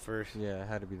jacked off first. Yeah, it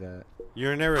had to be that. You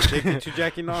were never addicted to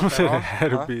jacking off at It all. had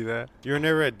to Huh? be that. You were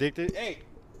never addicted. Hey,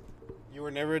 you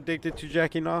were never addicted to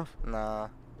jacking off. Nah,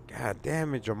 God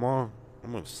damn it, Jamal.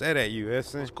 I'm upset at you,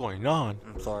 Essen. What's going on?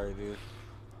 I'm sorry, dude.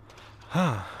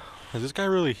 Huh? Is this guy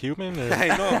really human? Or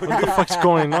I know. what the fuck's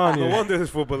going on No here? wonder this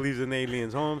fool believes in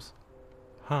aliens, Holmes.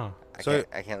 Huh? I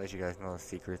can't let you guys know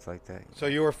secrets like that. So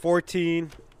you were 14.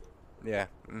 Yeah,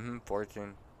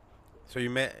 14. So you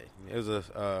met. It was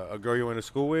a girl you went to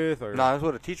school with, or No, I was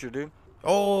with a teacher, dude.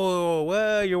 Oh,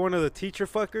 well, you're one of the teacher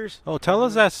fuckers. Oh, tell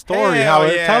us that story. Hell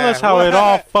Tell us how it yeah.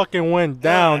 all fucking went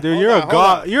down, dude. hold You're on, a hold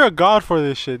god. on. You're a god for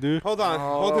this shit, dude. Hold on,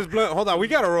 Oh. hold this blunt. Hold on, we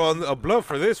gotta roll a blunt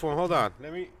for this one. Hold on,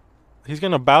 He's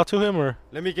gonna bow to him, or?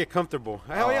 let me get comfortable.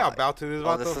 Hell yeah, I'll bow to this.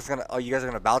 Oh, this vato. is gonna. Oh, you guys are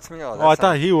gonna bow to me? Oh, Oh, I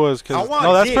thought he was. I Cause want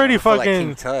no, that's dick. pretty I feel like fucking.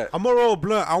 King Tut. I'm gonna roll a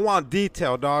blunt. I want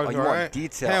detail, dog. Oh, you alright? want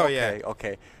detail? Hell okay, yeah.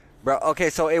 okay, bro.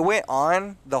 Okay, so it went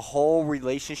on the whole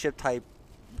relationship type,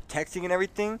 texting and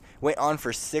everything went on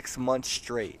for 6 months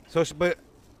straight. So,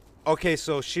 okay,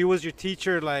 so she was your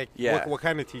teacher, like, Yeah. what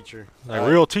kind of teacher? Like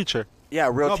real teacher. Yeah,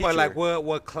 real No, teacher. but like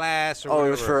what class or Oh,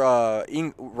 it was whatever?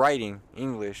 for writing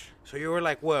English. So you were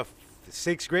like what,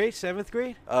 6th grade, 7th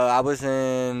grade? I was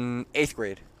in 8th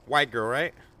grade. White girl,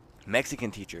 right?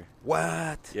 Mexican teacher.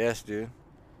 What? Yes, dude.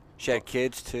 She had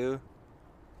kids too.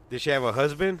 Did she have a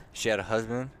husband? She had a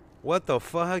husband. What the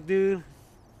fuck, dude?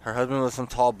 Her husband was some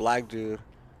tall black dude.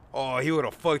 Oh, he would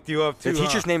have fucked you up The too.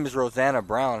 teacher's name is Rosanna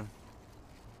Brown.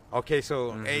 Okay,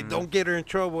 so hey, Mhm. don't get her in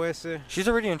trouble, Esther. She's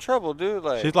already in trouble, dude.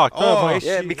 Like, She's locked Oh, up, huh? is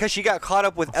yeah, she- because she got caught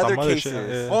up with Some other other cases. shit,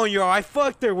 yeah. Oh, yo, I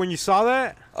fucked her when you saw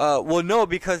that. Well, no,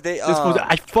 because they This was,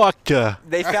 I fucked her.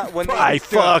 they found when I they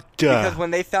fucked because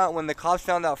her. when the cops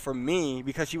found out from me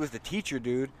because she was the teacher,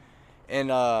 dude, and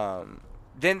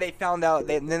then they found out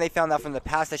from the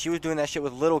past that she was doing that shit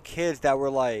with little kids that were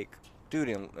like, dude,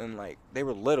 and like they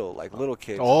were little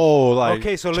kids. Oh, like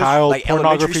Okay, so let's- child Like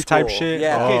elementary pornography type school. shit.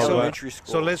 Yeah, Okay, oh, so elementary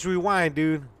school. So let's rewind,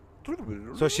 dude.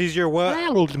 So she's your what?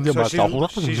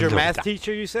 So she's your math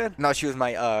teacher, you said? No, she was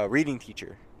my reading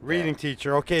teacher. Reading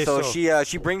teacher. Okay, So so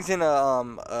she brings in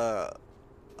a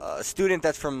student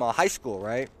that's from high school,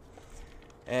 right?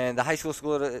 And the high school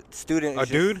student. A is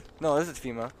dude? Just, no, this is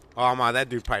female. oh my, that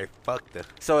dude probably fucked her.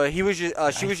 So he was just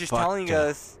she was just fucked telling her.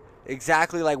 us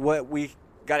exactly like what we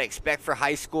gotta expect for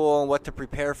high school and what to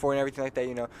prepare for and everything like that,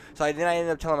 you know. So then I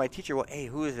ended up telling my teacher, well, hey,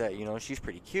 who is that? You know, she's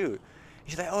pretty cute.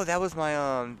 She's like, oh, that was my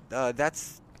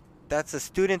that's a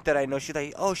student that I know. She's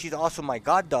like, oh, she's also my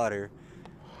goddaughter.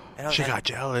 And I was She like, got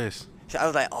jealous. I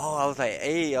was like,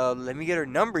 hey, let me get her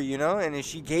number, you know, and then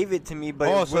she gave it to me, but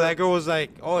Oh, it so was- that girl was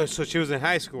like, oh, so she was in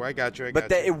high school. I got you. I but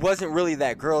got you. it wasn't really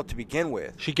that girl to begin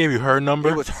with. She gave you her number.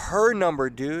 It was her number,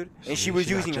 dude, and she was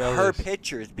she got using jealous. her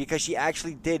pictures because she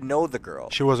actually did know the girl.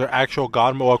 She was her actual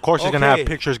godmother. Well, of course, she's gonna have Okay.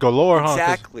 pictures galore, huh? 'Cause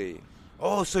Exactly.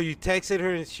 Oh, so you texted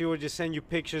her and she would just send you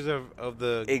pictures of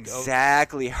the...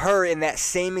 Exactly. Her in that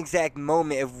same exact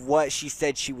moment of what she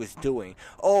said she was doing.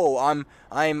 Oh,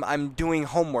 I'm doing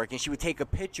homework, and she would take a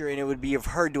picture, and it would be of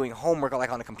her doing homework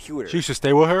like on a computer. She used to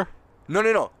stay with her?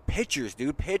 No. Pictures,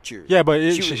 dude. Pictures. Yeah,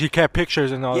 but she kept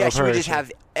pictures and all of her. Yeah, she would just have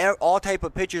all type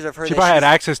of pictures of her. She probably had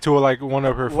access to like one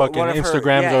of her fucking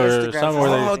Instagrams or something.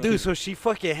 Oh, dude, so she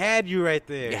fucking had you right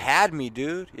there. You had me,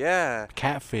 dude. Yeah.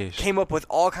 Catfish. Came up with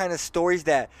all kind of stories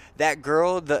that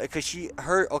girl, the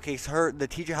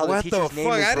teacher, how the teacher's name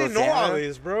is Rosanna. I didn't know all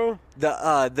this, bro.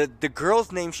 The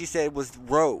girl's name she said was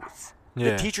Rose.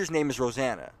 Yeah. The teacher's name is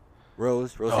Rosanna.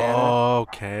 Rosanna. Oh,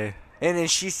 okay. And then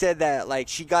she said that, like,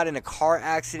 she got in a car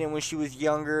accident when she was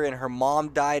younger, and her mom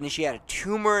died, and she had a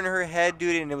tumor in her head,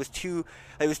 dude, and it was too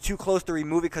close to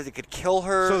remove it because it could kill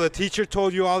her. So the teacher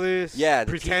told you all this? Yeah.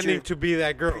 Pretending to be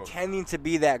that girl. Pretending to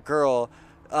be that girl,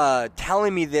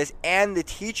 telling me this, and the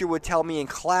teacher would tell me in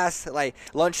class, like,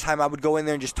 lunchtime, I would go in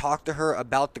there and just talk to her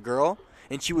about the girl.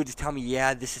 And she would just tell me,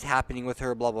 yeah, this is happening with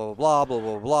her, blah, blah, blah, blah,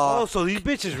 blah, blah. Oh, so these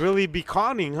bitches really be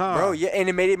conning, huh? Bro, yeah, and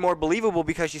it made it more believable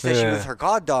because she said she was her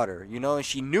goddaughter, you know, and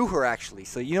she knew her actually.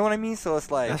 So, you know what I mean? So,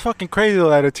 it's like... That's fucking crazy, though,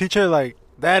 that a teacher, like,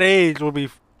 that age will be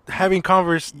having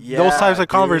those types of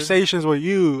conversations with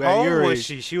you at your age. How old was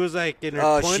she? She was, like, in her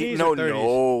 20s or 30s?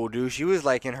 No, dude. She was,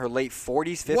 like, in her late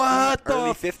 40s, 50s, what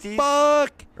early the 50s.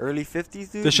 Fuck? Early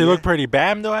 50s, dude. Does she look pretty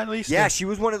bam, though, at least? Yeah, she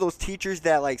was one of those teachers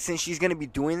that, like, since she's going to be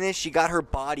doing this, she got her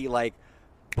body, like,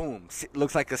 boom,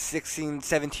 looks like a 16,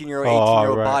 17-year-old,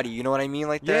 18-year-old body. You know what I mean?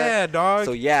 Like that? Yeah,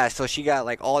 dog. So she got,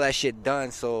 like, all that shit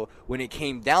done. So when it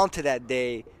came down to that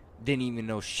day, didn't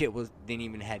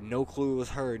even had no clue it was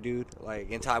her, dude.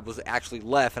 Like, until I was actually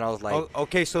left, and I was like...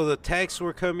 okay, so the texts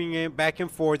were coming in back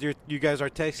and forth. You guys are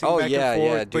texting back and forth.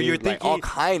 Yeah, dude. But you're like, thinking... all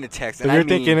kind of texts. But you're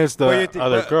thinking it's the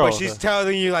other girl. But she's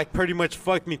telling you, like, pretty much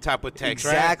fuck me type of text,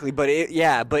 exactly,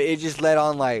 right? But it just led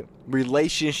on, like,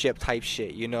 relationship type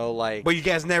shit, you know, like... But you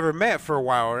guys never met for a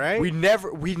while, right? We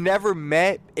never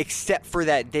met except for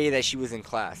that day that she was in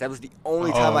class. That was the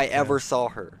only time I ever saw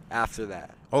her after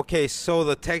that. Okay, so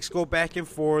the texts go back and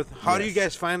forth. How do you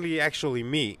guys finally actually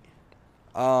meet?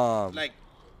 Like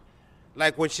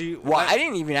when she... Well, I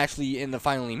didn't even actually end up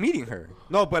finally meeting her.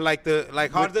 No, but how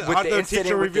the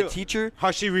teacher revealed... The teacher?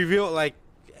 How she revealed, like...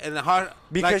 And how...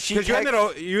 Because you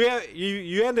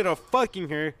ended up fucking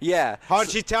her. Yeah. How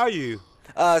did she tell you?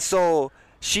 So...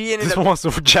 She ended up... This wants to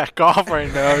jack off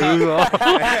right now.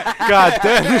 God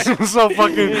damn, this was so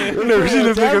fucking... You never seen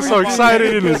this nigga so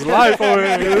excited in his life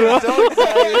over here. So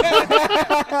excited.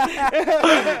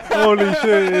 Holy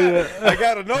shit. Yeah. I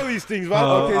gotta know these things, man.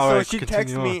 Okay, so right, she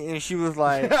texted me and she was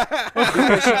like...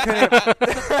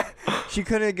 because she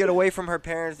couldn't get away from her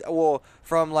parents. Well,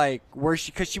 from like where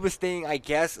because she was staying, I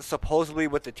guess, supposedly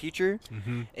with the teacher.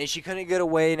 Mm-hmm. And she couldn't get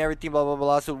away and everything, blah, blah,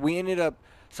 blah. So we ended up...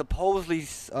 supposedly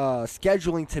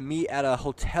scheduling to meet at a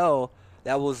hotel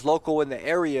that was local in the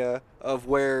area of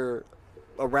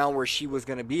around where she was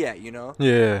going to be at, you know?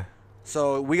 Yeah.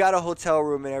 So we got a hotel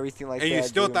room and everything like that. And you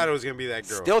still thought it was going to be that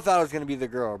girl? Still thought it was going to be the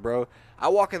girl, bro. I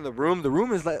walk in the room. The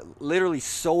room is literally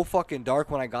so fucking dark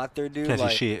when I got there, dude. Can't see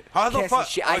shit. How the fuck?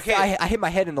 I hit my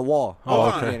head in the wall.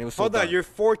 Hold on. Man, it was so Hold dark. on, you're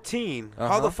 14.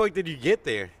 How the fuck did you get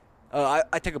there?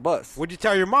 I took a bus. What'd you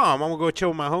tell your mom? I'm going to go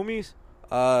chill with my homies?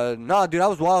 No, dude, I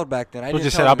was wild back then. I just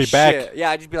didn't said, tell "I'll them be back." shit.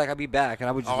 Yeah, I'd just be like, "I'll be back," and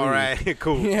I would just all leave. right,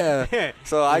 cool. Yeah.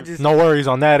 So I just no worries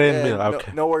on that end. yeah,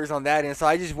 Okay. no worries on that end. So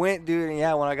I just went, dude, and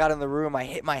yeah, when I got in the room, I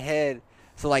hit my head.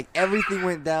 So like everything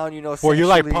went down, you know. Were you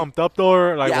like pumped up though,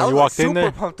 or, like yeah, when you walked in there?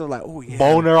 Super pumped up, like oh yeah.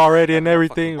 Boner already and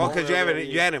everything. Oh, because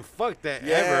you hadn't fucked that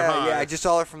ever, huh? Yeah, I just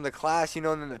saw her from the class, you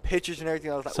know, and then the pictures and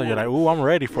everything. I was like, so you're like, ooh, I'm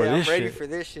ready for this shit. I'm ready for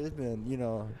this shit. It's been, you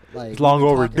know, like it's long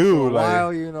overdue, for a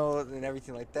while, you know, and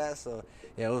everything like that. So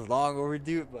yeah, it was long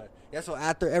overdue, but yeah. So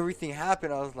after everything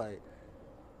happened, I was like,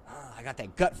 I got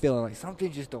that gut feeling, like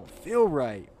something just don't feel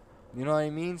right. You know what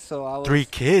I mean? So I was 3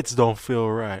 kids don't feel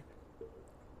right.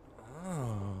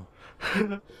 Oh.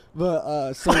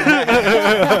 But so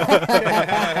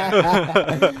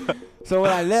so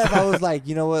when I left, I was like,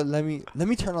 you know what? Let me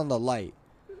turn on the light.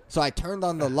 So I turned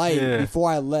on the light before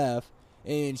I left,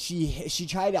 and she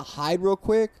tried to hide real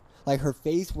quick, like her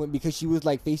face went because she was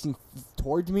like facing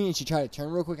towards me, and she tried to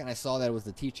turn real quick, and I saw that it was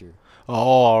the teacher. Oh,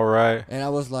 all right. And I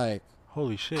was like,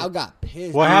 holy shit! I got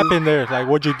pissed. What dude. happened there? Like,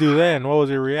 what'd you do then? What was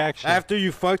your reaction? After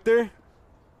you fucked her?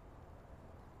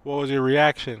 What was your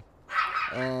reaction?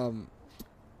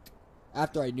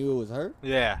 After I knew it was her,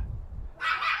 yeah,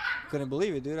 couldn't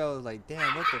believe it, dude. I was like,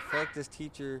 damn, what the fuck? This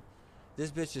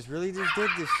bitch just really just did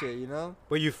this shit, you know?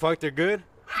 But you fucked her good?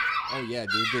 Oh yeah,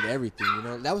 dude, did everything. You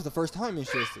know, that was the first time and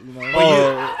shit. You know.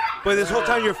 Oh, But this whole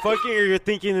time you're fucking, or you're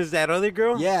thinking is that other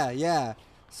girl? Yeah.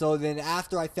 So then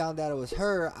after I found out it was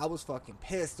her, I was fucking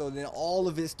pissed. So then all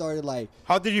of it started like,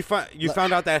 How did you find? You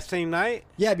found out that same night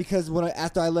yeah, because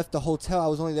after I left the hotel, I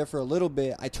was only there for a little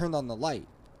bit. I turned on the light.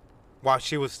 while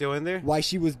she was still in there. Why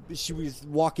she was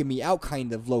walking me out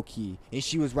kind of low key, and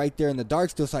she was right there in the dark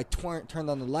still. So I turned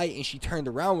on the light, and she turned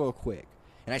around real quick,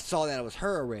 and I saw that it was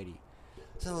her already.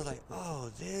 So I was like,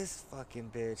 oh, this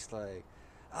fucking bitch, like.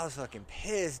 I was fucking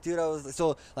pissed, dude. I was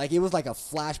so like it was like a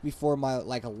flash before my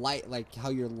like a light, like how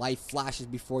your light flashes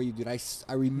before you, dude. I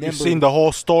remember. you've seen the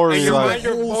whole story. And your Like, mind,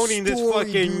 you're whole boning this story,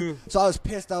 fucking. dude. So I was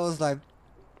pissed. I was like,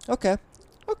 okay,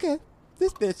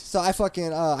 this bitch. So I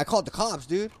fucking I called the cops,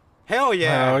 dude. Hell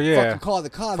yeah. hell yeah. Fucking called the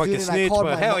cops, Fucking dude. And I snitch, called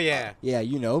but my hell mom. yeah. Yeah,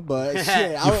 you know, but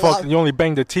shit. You only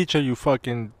banged the teacher. You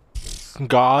fucking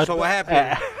god. So what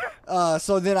happened?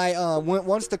 So then I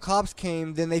once the cops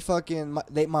came, then they fucking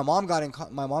my mom got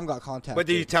contacted. But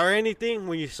did you tell her anything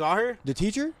when you saw her? the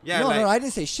teacher? Yeah, no, like, I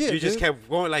didn't say shit. You just dude. kept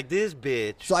going like this,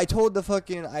 bitch. So I told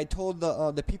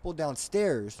the people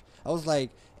downstairs. I was like,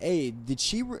 "Hey, did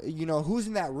she? Who's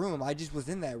in that room? I just was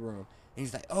in that room." And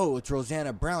he's like, "Oh, it's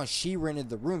Rosanna Brown. She rented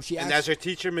the room. She And actually, that's her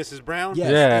teacher, Mrs. Brown.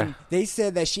 yes." Yeah. And they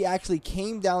said that she actually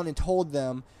came down and told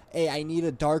them, "Hey, I need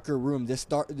a darker room. This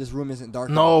room isn't dark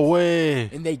No enough." way.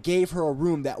 And they gave her a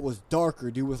room that was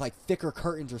darker, dude, with like thicker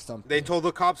curtains or something. They told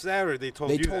the cops that, or they told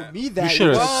They you told that? me that. You should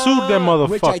have What? sued them motherfuckers.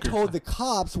 which I told the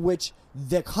cops, which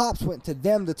the cops went to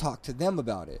them to talk to them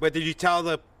about it. But did you tell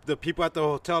the people at the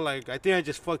hotel, like, I think I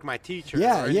just fucked my teacher? or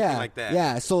Yeah, anything yeah, like that?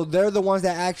 yeah. So they're the ones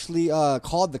that actually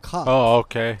called the cops. Oh,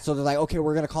 okay. So they're like, okay,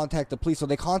 we're gonna contact the police. So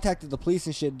they contacted the police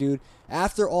and shit, dude.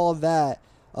 After all that,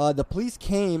 the police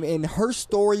came, and her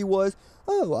story was,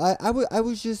 oh,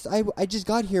 I just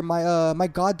got here. My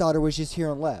goddaughter was just here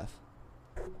and left.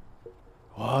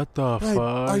 What the Like,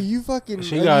 fuck? are you fucking?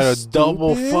 She are got you a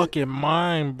double stupid? fucking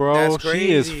mind, bro. That's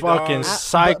She is crazy, fucking dog.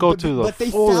 psycho to the But they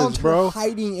found fullest, her bro.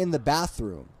 hiding in the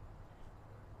bathroom.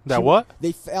 That what?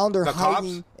 They found her The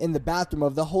hiding in the bathroom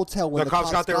of the hotel when The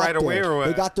cops got there right away, or what?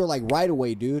 They got there like right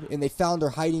away, dude, and they found her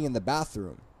hiding in the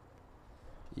bathroom.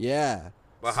 Yeah.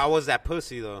 But how was that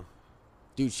pussy, though?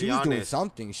 Dude, she Be was doing honest.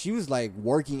 something. She was like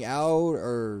working out,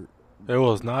 or It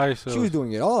was nice. she was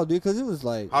doing it all, dude. Because it was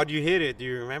like, How'd you hit it? Do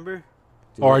you remember?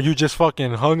 dude, Or you just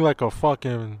fucking hung like a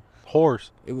fucking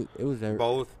horse. it was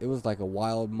Both. It was like a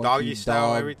wild monkey Doggy style,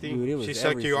 dog, everything? Dude, it was She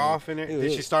sucked you everything. off in it? Dude,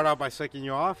 Did she start out by sucking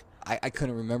you off? I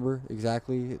couldn't remember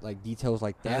exactly like details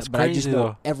like that, That's but I just crazy, know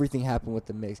though. everything happened with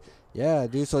the mix. Yeah,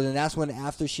 dude. So then that's when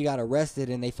after she got arrested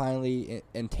and they finally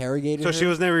interrogated So her. she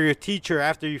was never your teacher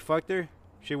after you fucked her?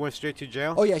 She went straight to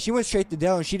jail? Oh yeah, she went straight to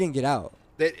jail and she didn't get out.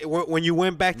 When you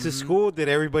went back to school, did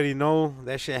everybody know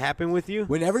that shit happened with you?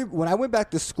 When I went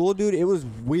back to school, dude, it was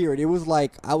weird. It was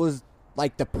like I was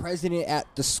like the president at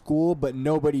the school, but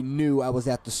nobody knew I was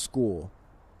at the school,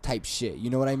 type shit. You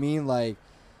know what I mean? Like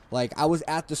I was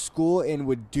at the school and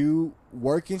would do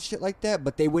work and shit like that,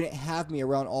 but they wouldn't have me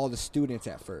around all the students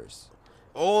at first.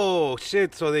 Oh,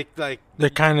 shit. So they, like... They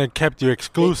kind of kept you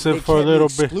exclusive They for a kept me little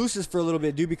bit. Exclusive for a little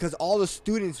bit, dude, because all the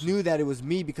students knew that it was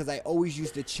me because I always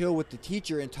used to chill with the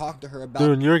teacher and talk to her about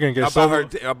Dude, you're gonna get so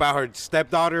About her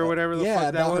stepdaughter or whatever the fuck that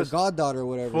about was? her goddaughter or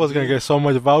whatever. I was gonna dude. get so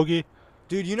much Vogie.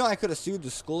 Dude, you know I could have sued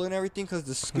the school and everything because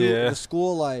the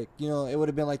school, like, you know, it would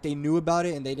have been like they knew about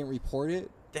it and they didn't report it.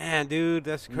 Damn, dude,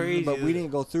 that's crazy. But we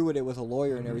didn't go through with it with a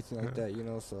lawyer and everything like that, you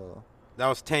know, so. That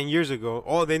was 10 years ago.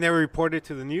 Oh, they never reported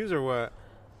to the news or what?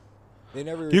 They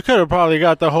never. You could have probably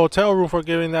got the hotel room for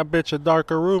giving that bitch a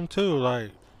darker room too.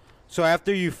 Like, So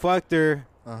after you fucked her,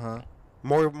 Uh-huh.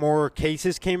 more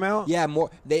cases came out? Yeah, more.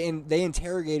 They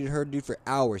interrogated her, dude, for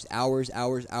hours.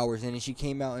 And then she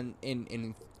came out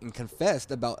and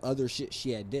confessed about other shit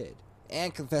she had did.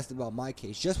 And confessed about my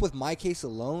case. Just with my case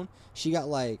alone, she got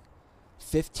like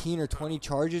 15 or 20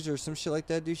 charges or some shit like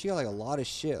that, dude. She got like a lot of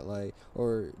shit, like,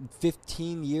 or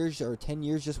 15 years or 10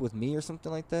 years just with me or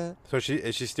something like that. So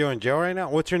is she still in jail right now?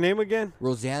 What's her name again?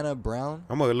 Rosanna Brown.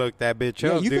 I'm gonna look that bitch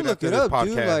Yeah, up, you dude, can look after it this up,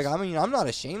 dude. podcast. Like, I mean, I'm not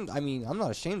ashamed. I'm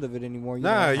not ashamed of it anymore. You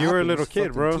Nah, know, it you were a happened. little It's kid,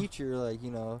 fucking bro. Teacher, like,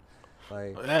 you know,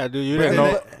 like. yeah, dude, you But didn't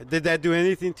know. did that do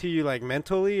anything to you, like,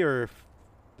 mentally, or,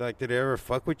 like, did it ever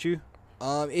fuck with you?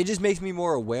 It just makes me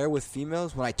more aware with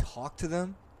females when I talk to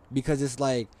them, because it's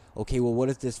like, okay, well, what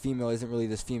if this female isn't really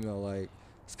this female? Like,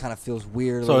 it kind of feels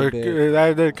weird a So little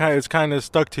bit. it's kind of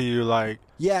stuck to you, like,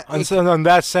 Yeah, on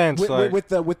that sense, like, with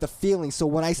the feeling. So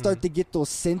when I start to get those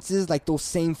senses, like those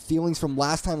same feelings from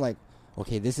last time, like,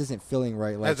 okay, this isn't feeling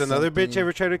right. Like, Has another bitch something-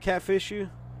 ever tried to catfish you?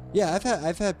 Yeah,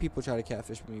 I've had people try to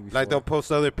catfish me before. Like, they'll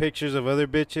post other pictures of other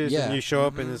bitches, Yeah. and you show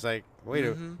up, and it's like, Wait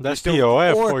a That's you still-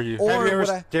 POF Or- for you. or- Have you ever, what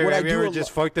I- Derek, what I have you do ever a just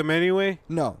lo- fucked them anyway?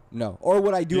 No. Or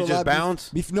what I do You a just lot. bounce?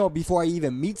 Before I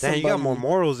even meet Damn, somebody. you got more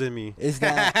morals than me. Is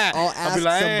that I'll I'll ask be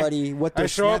like, hey, somebody what their I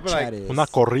show up like, Snapchat is. Una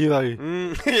corrida ahí.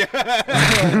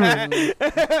 Yeah.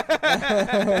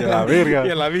 Que la verga.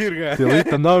 Yeah, la virga. Delete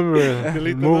the number.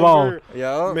 Delete the Move number.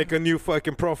 Yo, Make a new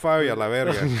fucking profile, ya la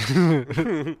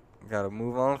verga. gotta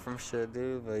move on from shit,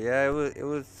 dude. But yeah, it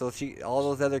was. So all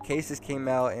those other cases came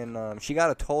out, and she got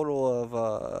a total of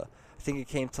I think it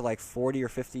came to like 40 or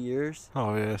 50 years.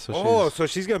 Oh yeah, so Oh, she's. so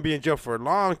she's gonna be in jail for a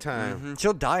long time.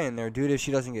 She'll die in there, dude, if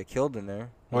she doesn't get killed in there.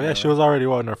 Well, yeah, she was already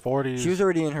what in her 40s. She was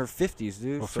already in her 50s,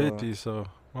 dude. or so- 50s. So,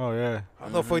 oh yeah. How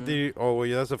the fuck did you? Oh, well,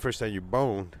 yeah, that's the first time you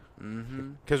boned.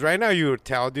 Mhm. Cause right now you would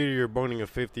tell, dude, you're boning a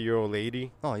 50-year-old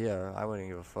lady. Oh yeah, I wouldn't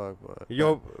give a fuck. But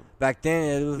Yo, back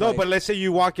then it was no, like, but let's say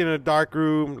you walk in a dark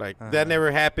room, like Uh-huh. that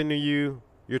never happened to you.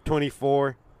 You're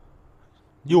 24,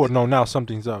 You would know now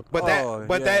something's up. but Oh,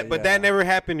 that yeah. that never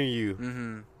happened to you.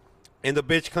 Mhm. And the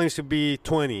bitch claims to be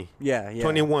 20, Yeah.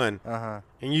 21, Uh huh.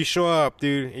 and you show up,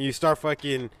 dude, and you start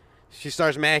fucking. She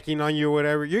starts macking on you or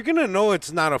whatever. You're gonna know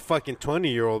it's not a fucking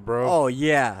 20-year-old, bro. Oh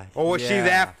yeah. Or was she yeah.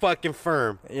 that fucking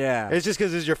firm? Yeah. It's just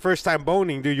because it's your first time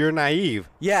boning, dude. You're naive.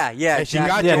 Yeah. And she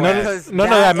got exactly. your none of- Because none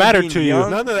of that and mattered being to you.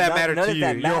 young, None of that none- mattered none to of you.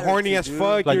 that You're mattered horny to as dude.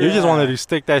 fuck. Like you're- you just wanted to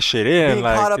stick that shit in. Being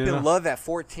like, caught up you in know? love at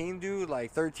 14, dude,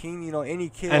 like 13, you know, any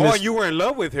kid. And Oh, it's- you were in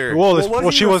love with her. Well, Well, it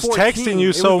wasn't she even was 14. texting you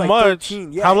It so was like much.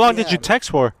 13. Yeah, How long did yeah. you text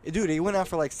for? Dude, it went out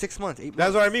for like 6 months, 8 months.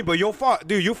 That's what I mean. But you'll fall,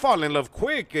 dude. You fall in love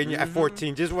quick and at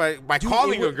 14 just by Dude,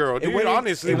 calling it a girl, it dude. went-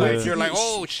 Honestly, it like went- you're like,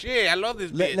 oh shit, I love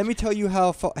this bitch. Let me tell you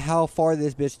how far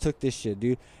this bitch took this shit,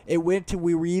 dude. It went to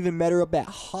we even met her up at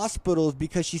hospitals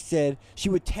because she said she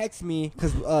would text me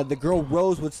because the girl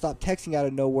Rose would stop texting out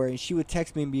of nowhere and she would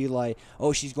text me and be like,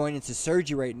 "Oh, she's going into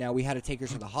surgery right now. We had to take her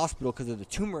to the hospital because of the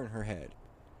tumor in her head."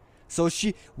 So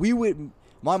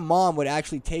my mom would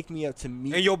actually take me up to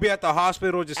meet And you'll be at the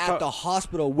hospital just. at the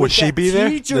hospital. With Would she that be there?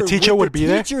 The teacher, teacher with would the be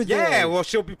there? teacher yeah, well,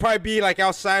 she'll probably be like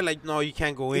outside, like, no, you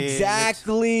can't go in.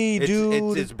 exactly, It's,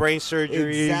 dude. it's brain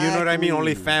surgery. You know what I mean?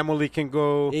 Only Exactly. family can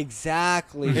go.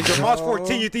 Exactly. And Jamal's bro.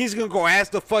 14. You think he's gonna go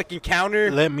ask the fucking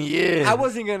counter? Let me in. I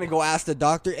wasn't gonna go ask the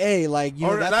doctor, hey, like, you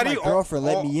know, that's not my even- girlfriend,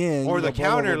 let me in. Or you the know, blah,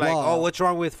 blah, counter, blah, like, blah. oh, what's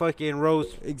wrong with fucking Rose?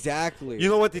 Exactly. You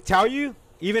know what they tell you?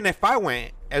 Even if I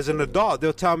went as an adult,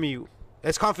 they'll tell me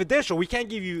it's confidential. We can't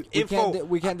give you info.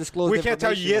 we can't disclose. We can't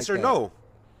tell you information yes like or that. no.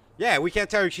 Yeah, we can't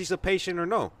tell you she's a patient or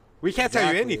no. We can't tell you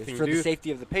Exactly. anything, for dude. the safety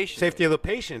of the patient. Safety of the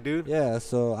patient, dude. Yeah,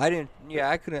 so I didn't. Yeah,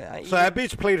 I couldn't. So that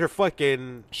bitch played her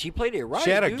fucking, she played it right. She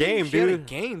had a dude. game, She had a dude.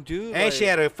 game, dude. and like- she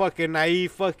had a fucking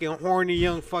naive, fucking horny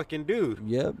young fucking dude.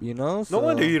 yep, you know. No So.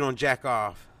 wonder you don't jack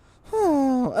off.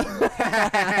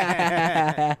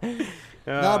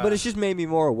 No, but it's just made me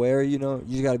more aware. You know,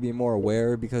 you just got to be more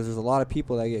aware because there's a lot of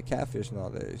people that get catfish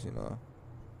nowadays. You know.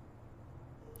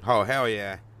 Oh hell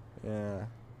yeah, Yeah.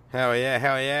 hell yeah,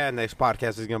 hell yeah! Next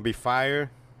podcast is gonna be fire.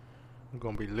 I'm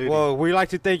gonna be lit. Well, we like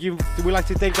to thank you. We like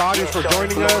to thank the audience for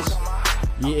joining us.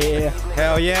 Yeah.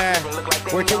 Hell yeah!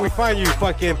 Where can we find you,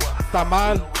 fucking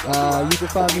tamal? You can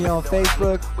find me on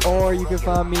Facebook or you can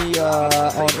find me on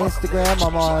Instagram.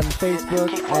 I'm on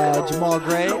Facebook Jamal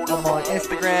Gray. I'm on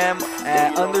Instagram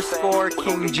at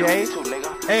 _King J.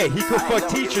 Hey, he could fuck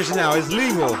teachers now. It's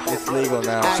legal. It's legal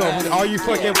now. So all you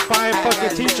fucking fine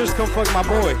fucking teachers, come fuck my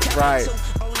boy. Right.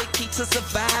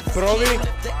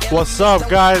 Broly. What's up,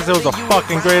 guys? It was a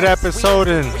fucking great episode,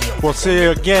 and we'll see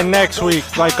you again next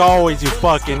week. Like always, you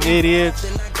fucking idiots.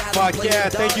 Fuck yeah.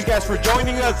 Thank you guys for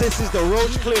joining us. This is the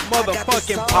Roach Clip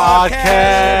motherfucking Podcast.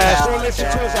 podcast. Go listen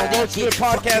to us on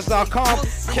roachclippodcast.com.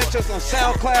 Catch us on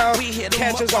SoundCloud.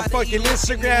 Catch us on fucking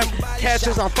Instagram. Catch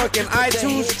us on fucking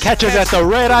iTunes. Catch us at the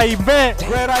Red Eye event.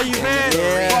 Red Eye event.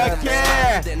 Fuck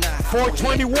yeah.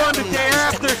 421 the day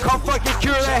after. Come fucking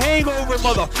cure the hangover,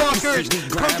 motherfuckers.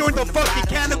 Come join the fucking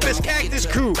Cannabis Cactus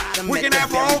crew. We're gonna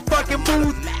have our own fucking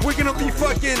booth. We're gonna be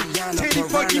fucking titty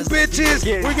fucking bitches.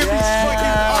 We're gonna be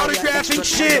fucking autographing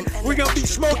shit. We're gonna be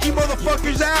smoking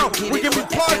motherfuckers out. We're gonna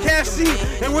be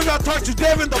podcasting. And we're gonna talk to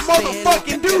Devin, the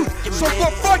motherfucking dude. So go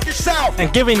fuck yourself.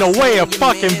 And giving away a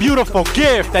fucking beautiful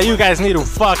gift that you guys need to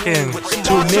fucking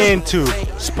tune into.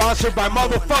 Sponsored by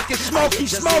motherfucking Smokey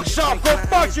Smoke Shop. Go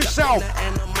fuck yourself,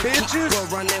 bitches.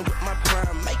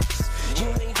 You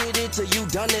ain't did it till you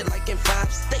done it like in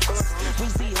 5 states.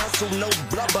 Weezy hustle, no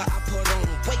blubber, I put on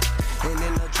weight. And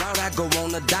in the drought, I go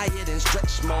on a diet and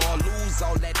stretch more. Lose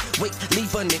all that weight,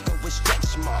 leave a nigga with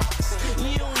stretch marks.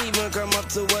 You don't even come up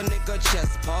to a nigga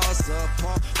chest, pass up,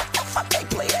 paw. What the fuck they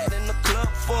play that in the club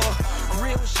for?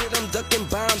 Real shit, I'm ducking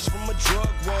bombs from a drug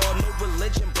war. No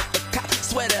religion, but the cops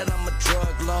Swear that I'm a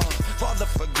drug lord. Father,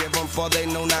 forgive them, for they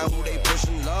know now who they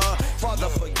pushing, Lord. Father,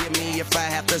 forgive me if I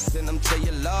have to send them to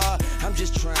you, Lord. I'm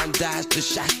just trying to dodge the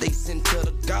shots they send to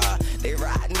the God. They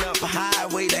riding up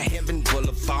highway to Heaven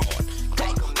Boulevard.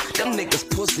 Them niggas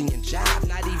pussy and jive,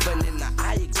 not even in the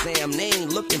eye exam. They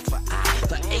ain't looking for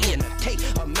the A and the K,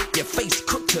 or make your face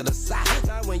crook to the side.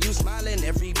 Now when you smiling,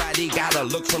 everybody gotta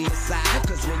look from the side.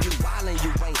 Cause when you wildin',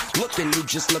 you ain't looking, you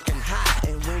just looking high.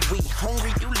 And when we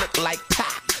hungry, you look like pie.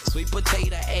 Sweet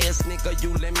potato ass nigga,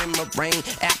 you lemon meringue,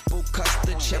 apple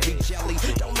custard, cherry jelly.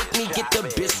 Don't make me get the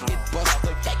biscuit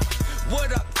buster. Hey.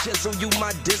 What up, Chisel? You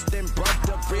my distant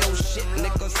brother. Real shit,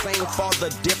 nigga, same father,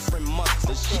 different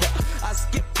mother. Shit. I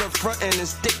skip the front and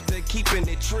stick to keeping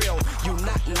it trill. You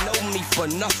not know me for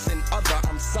nothing other.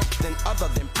 I'm something other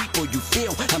than people you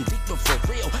feel. I'm deeper for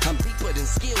real. I'm deeper than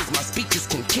skills. My speeches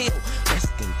can kill.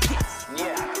 Rest in peace.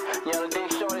 Yeah, the day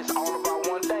short is all about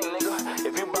one thing, nigga.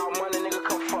 If you bout money, nigga,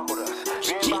 come fuck with us.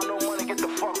 If you ain't bout no money, get the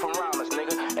fuck from around us,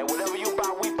 nigga. And whatever you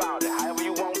bout, we bout it. However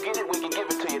you won't get it, we can give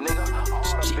it to you, nigga. All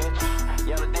right, bitch.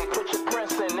 Yellow dick, put your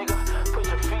prints in, nigga. Put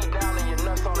your feet down and your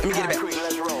nuts on the concrete.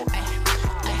 Let's roll.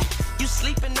 You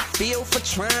sleep in the field for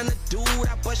trying to do it.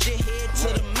 I bust your head to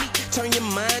the meat, turn your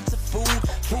mind to food.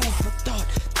 Food for thought,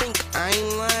 think I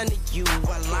ain't lying to you.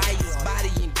 I lie his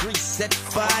body in grease, set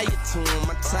fire to him.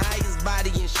 I tie his body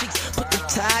in sheets, put the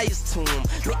tires to him.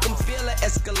 Make him feel an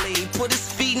Escalade, put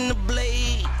his feet in the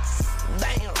blades.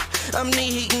 Damn, I'm the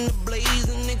heat in the blaze,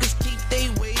 and niggas keep they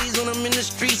ways when I'm in the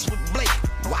streets with Blake.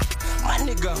 What? My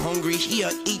nigga hungry,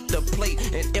 he'll eat the plate.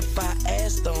 And if I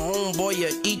ask the homeboy,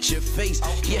 he'll eat your face.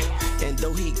 Yeah, and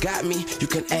though he got me, you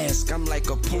can ask, I'm like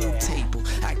a pool table.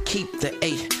 I keep the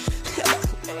A.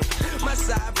 My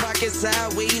side pocket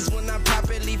sideways. When I pop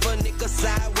it, leave a nigga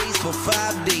sideways for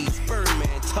 5 days.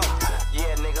 Birdman talk to.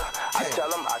 Yeah, nigga. I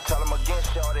tell him again,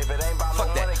 short. If it ain't about no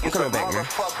money, get the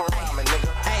motherfucker around me,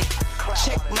 nigga. Hey,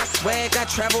 check my swag, I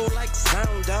travel like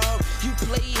sound dog. You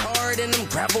play hard and I'm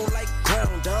gravel like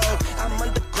ground dog. I'm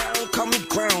underground, call me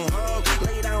groundhog.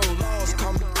 Lay down laws,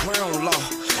 call me ground law.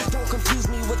 Don't confuse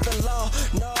me with the law,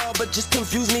 no, but just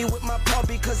confuse me with my paw,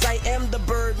 because I am the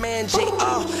Birdman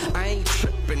J.R. I ain't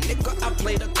tripping, nigga. I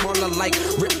play the corner like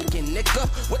Ripkin, nigga.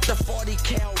 With the 40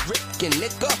 cal Ripkin,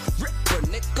 nigga. Ripper,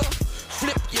 nigga.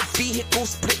 Flip your vehicle,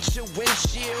 split your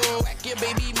windshield. Whack your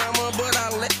baby mama, but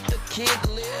I let the kid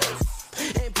live.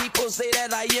 And people say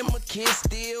that I am a kid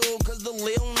still, cause the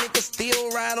little nigga still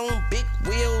ride on big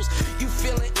wheels. You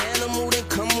feel an animal, then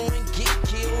come on and get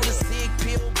killed. A sick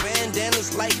pill,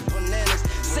 bandanas like bananas.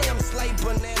 Say I'm slight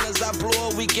bananas, I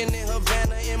blow a weekend in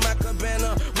Havana in my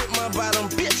cabana with my bottom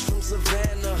bitch from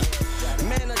Savannah.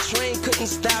 Man, a train couldn't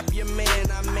stop your man.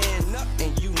 I man up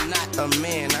and you not a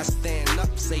man. I stand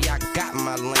up, say I got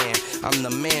my land. I'm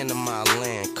the man of my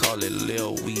land, call it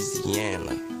Lil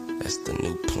Louisiana. That's the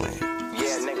new plan.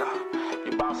 Yeah, nigga.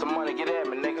 You bout some money, get at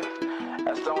me, nigga.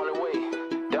 That's the only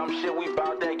way. Dumb shit, we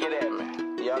bout that, get at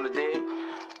me. You understand?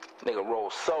 Nigga roll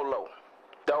solo.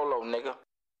 Dolo, nigga.